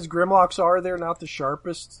consistent as Grimlocks are. They're not the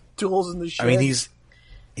sharpest tools in the shed. I mean, he's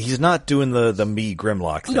not doing the me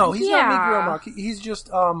Grimlock thing. No, he's not Yeah. me Grimlock. He's just,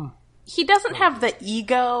 He doesn't have the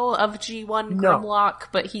ego of G1 No. Grimlock,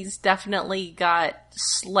 but he's definitely got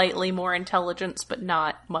slightly more intelligence, but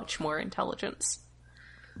not much more intelligence.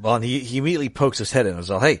 Well, and he immediately pokes his head in and was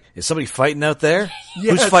all, "Hey, is somebody fighting out there?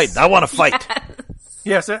 Yes. Who's fighting? I want to fight."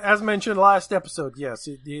 yes, as mentioned last episode, yes,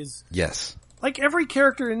 it is. Yes. Like, every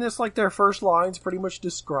character in this, like, their first lines pretty much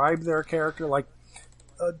describe their character, like,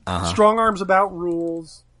 Strong Arm's about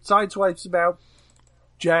rules, Sideswipe's about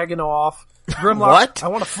jagging off, Grimlock, What? I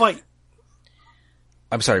want to fight.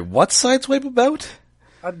 I'm sorry, what's Sideswipe about?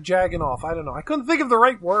 I'm jagging off. I don't know. I couldn't think of the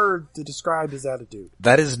right word to describe his attitude.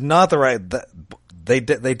 That is not the right... They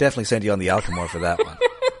definitely sent you on the Alchemore for that one.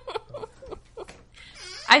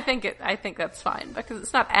 I think that's fine because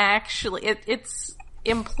it's not actually. It's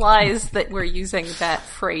implies that we're using that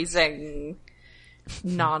phrasing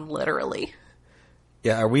non-literally.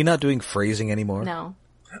 Yeah, are we not doing phrasing anymore? No.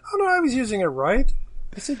 Oh no, I was using it right.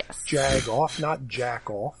 I said jag off, not jack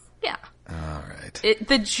off. Yeah. All right.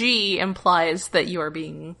 The G implies that you are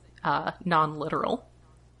being non-literal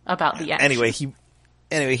about the action. Anyway,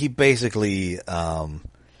 he basically,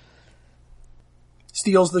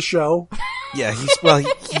 Steals the show. yeah,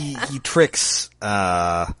 he tricks,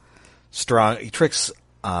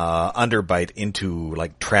 Underbite into,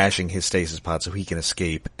 like, trashing his stasis pod so he can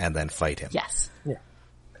escape and then fight him. Yes. Yeah.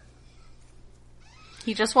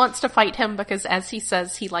 He just wants to fight him because, as he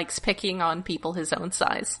says, he likes picking on people his own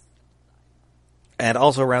size. And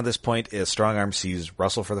also around this point, Strongarm sees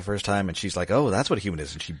Russell for the first time and she's like, "Oh, that's what a human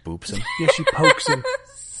is," and she boops him. Yeah, she pokes him.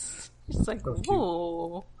 It's like,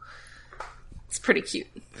 ooh. It's pretty cute.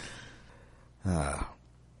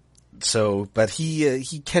 So, but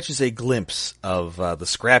he catches a glimpse of the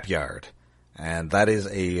scrapyard, and that is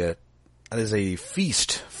a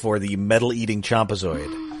feast for the metal-eating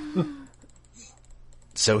Chompazoid.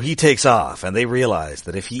 So he takes off, and they realize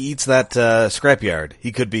that if he eats that scrapyard,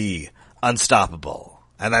 he could be unstoppable.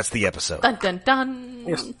 And that's the episode. Dun dun dun!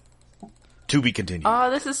 Yes. To be continued.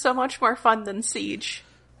 Oh, this is so much more fun than Siege.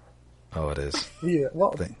 Oh, it is. Yeah,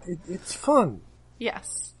 well, it's fun.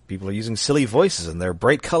 Yes. People are using silly voices and their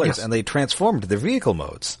bright colors, Yes. and they transform to their vehicle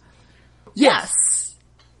modes. Yes.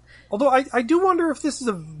 Although I do wonder if this is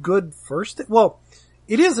a good first... Well,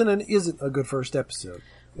 it isn't and isn't a good first episode,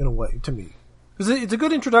 in a way, to me. Because it's a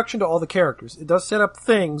good introduction to all the characters. It does set up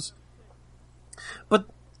things. But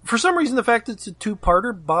for some reason, the fact that it's a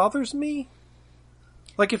two-parter bothers me.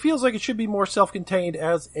 Like, it feels like it should be more self-contained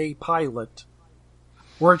as a pilot.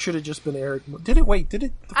 Or it should have just been aired... Did it? Wait, did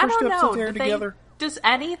it? The I first don't two know. episodes aired together? Does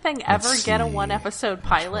anything ever Let's get a see. one-episode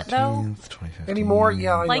pilot, though? 2015. Anymore?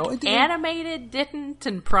 Yeah, I Like, know. It didn't- Animated didn't,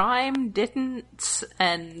 and Prime didn't,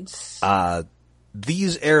 and...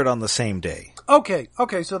 These aired on the same day Okay,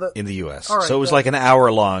 so the... in the U.S. All right, so it was then. like an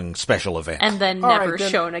hour-long special event. And then All never right,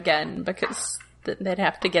 then- shown again, because they'd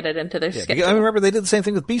have to get it into their Yeah, schedule. I remember they did the same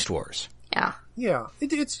thing with Beast Wars. Yeah. Yeah,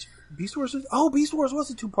 it's... Beast Wars... Beast Wars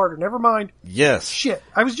was a two-parter. Never mind. Yes. Shit.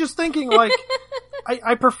 I was just thinking, like...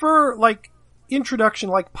 I prefer, like... introduction,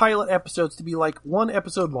 like pilot episodes, to be like 1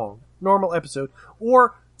 episode long, normal episode,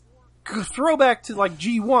 or throw back to like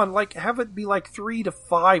G1, like have it be like 3 to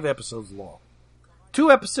 5 episodes long. 2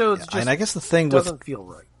 episodes just and I guess the thing doesn't feel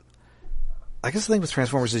right. I guess the thing with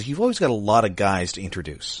Transformers is you've always got a lot of guys to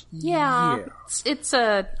introduce. Yeah. It's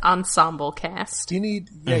a ensemble cast. You need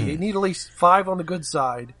at least 5 on the good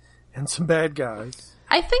side and some bad guys.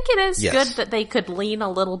 I think it is Yes. good that they could lean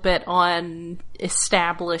a little bit on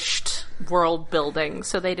established world building,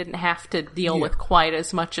 so they didn't have to deal with quite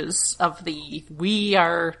as much as of the we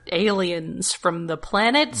are aliens from the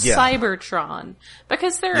planet Cybertron.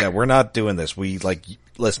 Because they're Yeah, we're not doing this.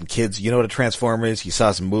 Listen, kids, you know what a Transformer is? You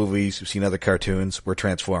saw some movies, you've seen other cartoons. We're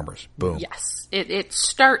Transformers. Boom. Yes. It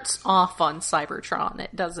starts off on Cybertron.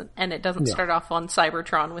 It doesn't start off on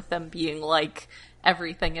Cybertron with them being like,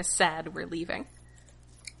 everything is sad, we're leaving.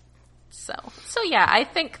 So yeah, I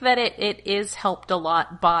think that it is helped a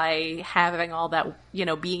lot by having all that,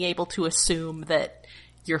 being able to assume that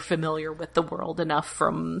you're familiar with the world enough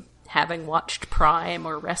from having watched Prime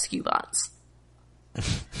or Rescue Bots.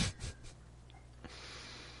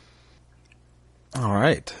 All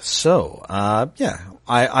right. So, I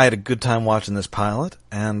had a good time watching this pilot,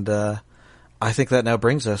 and I think that now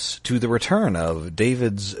brings us to the return of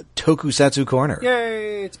David's Tokusatsu Corner.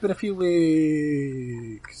 Yay! It's been a few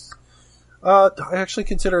weeks. I actually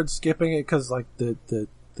considered skipping it because like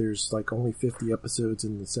there's like only 50 episodes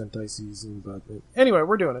in the Sentai season, but anyway,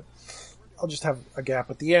 we're doing it. I'll just have a gap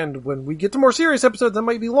at the end when we get to more serious episodes that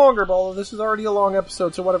might be longer, but although this is already a long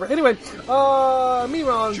episode, so whatever. Anyway,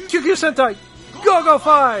 Miron, QQ Sentai, Go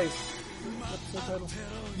 5! What's the title?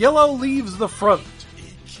 Yellow Leaves the Front.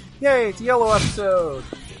 Yay, it's a yellow episode.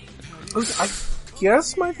 I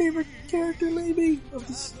guess my favorite character, maybe, of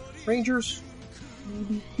the Rangers.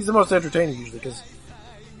 Maybe. He's the most entertaining, usually, because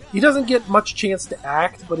he doesn't get much chance to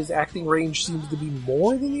act, but his acting range seems to be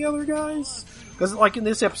more than the other guys. Because, like, in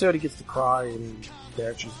this episode, he gets to cry and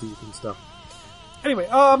dash his teeth and stuff. Anyway,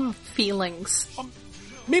 Feelings.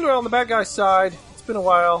 Meanwhile, on the bad guy's side, it's been a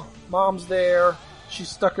while. Mom's there. She's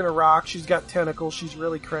stuck in a rock. She's got tentacles. She's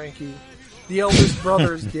really cranky. The eldest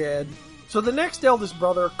brother is dead. So the next eldest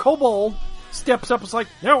brother, Kobold, steps up and is like,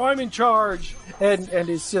 now I'm in charge. And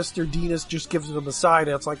his sister, Dinas, just gives him a side.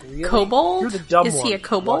 And it's like, really? Kobold? You're the dumb Is one. he a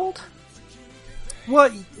kobold? Well,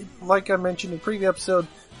 like I mentioned in the previous episode,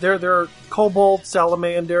 they're Kobold,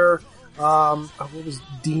 Salamander. What was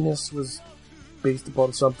Dinas was based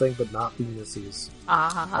upon something, but not Venus's.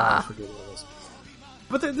 I forget what it was.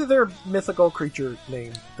 But they're mythical creature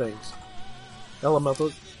name things.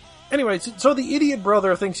 Elementals. Anyway, so the idiot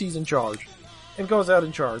brother thinks he's in charge. And goes out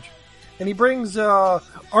in charge. And he brings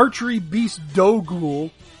archery beast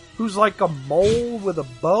Dogul, who's like a mole with a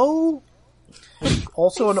bow.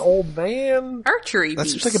 Also an old man. Archery That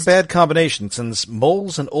beast. seems like a bad combination, since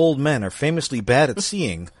moles and old men are famously bad at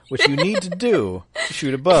seeing, which you need to do to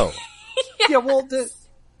shoot a bow. Yeah, well,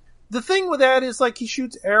 the thing with that is, like, he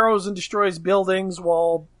shoots arrows and destroys buildings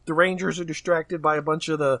while the Rangers are distracted by a bunch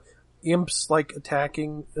of the imps, like,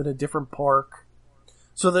 attacking in a different park.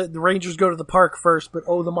 So the Rangers go to the park first, but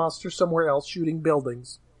the monster's somewhere else shooting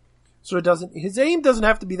buildings. So his aim doesn't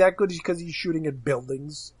have to be that good because he's shooting at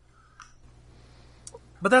buildings.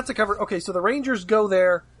 But that's a cover. Okay, so the Rangers go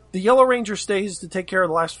there. The Yellow Ranger stays to take care of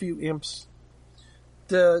the last few imps.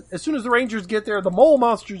 As soon as the Rangers get there, the mole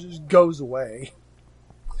monster just goes away.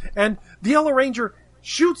 And the Yellow Ranger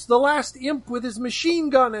shoots the last imp with his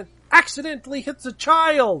machine gun and accidentally hits a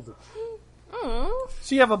child.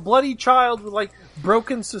 So you have a bloody child with, like,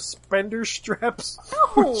 broken suspender straps.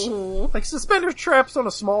 Like, suspender straps on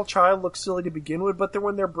a small child look silly to begin with, but then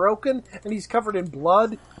when they're broken and he's covered in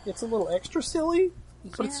blood, it's a little extra silly.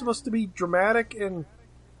 But it's supposed to be dramatic, and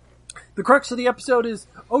the crux of the episode is,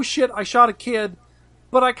 oh shit, I shot a kid,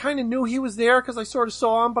 but I kind of knew he was there because I sort of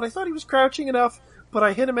saw him, but I thought he was crouching enough, but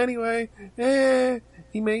I hit him anyway.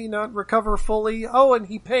 He may not recover fully. Oh, and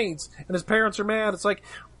he paints, and his parents are mad. It's like,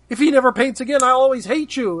 if he never paints again, I'll always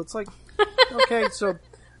hate you. It's like, okay, so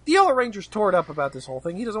the Yellow Ranger's tore up about this whole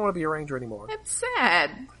thing. He doesn't want to be a Ranger anymore. It's sad.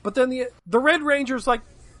 But then the Red Ranger's like,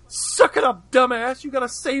 suck it up, dumbass. You gotta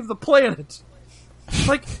save the planet.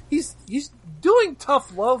 Like, he's doing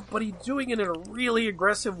tough love, but he's doing it in a really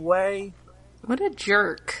aggressive way. What a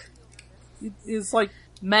jerk. It is like...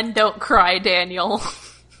 Men don't cry, Daniel.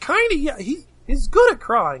 Kinda, yeah. He's good at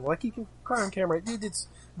crying. Like, he can cry on camera. It's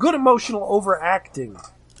good emotional overacting.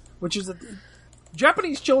 Which is...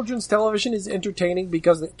 Japanese children's television is entertaining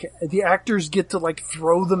because the actors get to, like,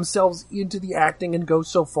 throw themselves into the acting and go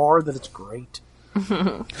so far that it's great.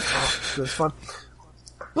 It's fun.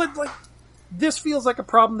 But, like... This feels like a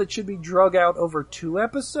problem that should be drug out over 2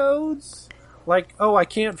 episodes. Like, oh, I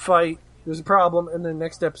can't fight, there's a problem, and then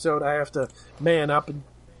next episode I have to man up and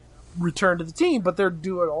return to the team, but they're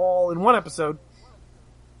doing it all in one episode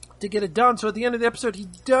to get it done. So at the end of the episode, he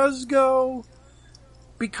does go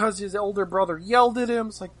because his older brother yelled at him.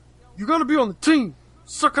 It's like, you gotta be on the team!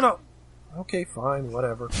 Suck it up! Okay, fine,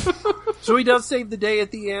 whatever. So he does save the day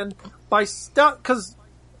at the end by because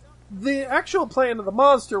the actual plan of the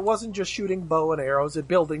monster wasn't just shooting bow and arrows at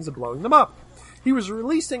buildings and blowing them up. He was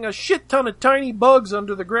releasing a shit ton of tiny bugs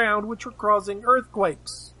under the ground, which were causing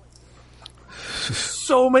earthquakes.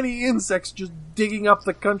 So many insects just digging up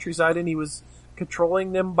the countryside, and he was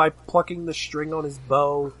controlling them by plucking the string on his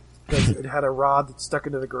bow because it had a rod that stuck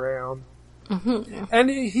into the ground. Mm-hmm. And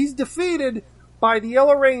he's defeated by the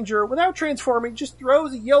Yellow Ranger without transforming, just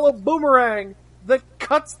throws a yellow boomerang that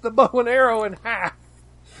cuts the bow and arrow in half.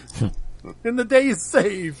 And the day is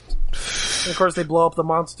saved. And of course they blow up the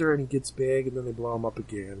monster and he gets big, and then they blow him up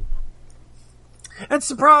again. And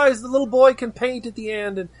surprise, the little boy can paint at the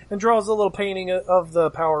end and draws a little painting of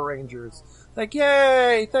the Power Rangers. Like,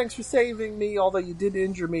 yay, thanks for saving me, although you did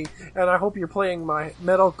injure me, and I hope you're paying my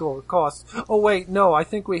medical costs. Oh wait, no, I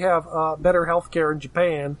think we have better healthcare in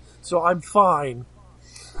Japan, so I'm fine.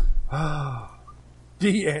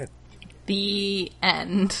 The end. The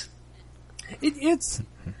end. It's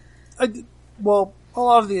well, a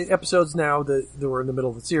lot of the episodes now that we're in the middle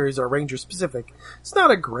of the series are Ranger-specific. It's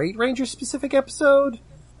not a great Ranger-specific episode,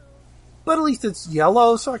 but at least it's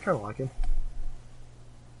yellow, so I kind of like it.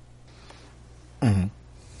 Mm-hmm.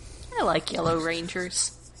 I like Yellow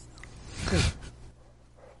Rangers.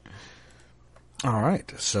 All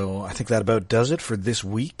right, so I think that about does it for this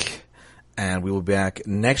week, and we will be back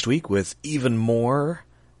next week with even more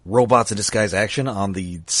Robots in Disguise action on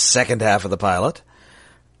the second half of the pilot.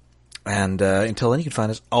 And until then, you can find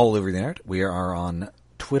us all over the internet. We are on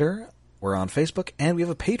Twitter, we're on Facebook, and we have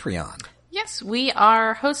a Patreon. Yes, we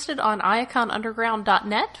are hosted on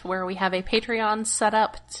iaconunderground.net, where we have a Patreon set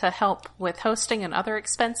up to help with hosting and other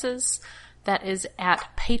expenses. That is at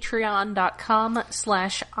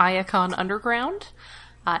patreon.com/iaconunderground.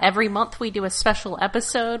 Every month we do a special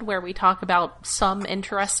episode where we talk about some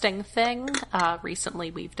interesting thing.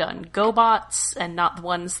 Recently we've done GoBots, and not the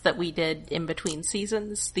ones that we did in between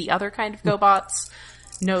seasons. The other kind of GoBots.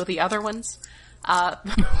 No, the other ones.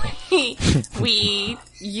 We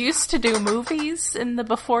used to do movies in the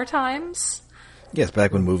before times. Yes,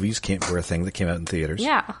 back when movies were a thing that came out in theaters.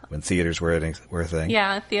 Yeah. When theaters were a thing.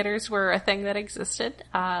 Yeah, theaters were a thing that existed.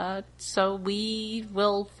 So we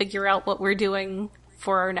will figure out what we're doing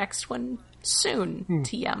for our next one soon,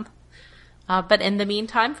 TM. But in the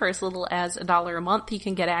meantime, for as little as $1 a month, you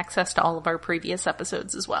can get access to all of our previous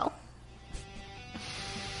episodes as well.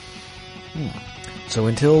 So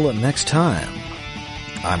until next time,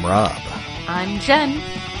 I'm Rob. I'm Jen.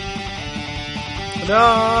 And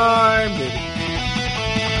I'm David.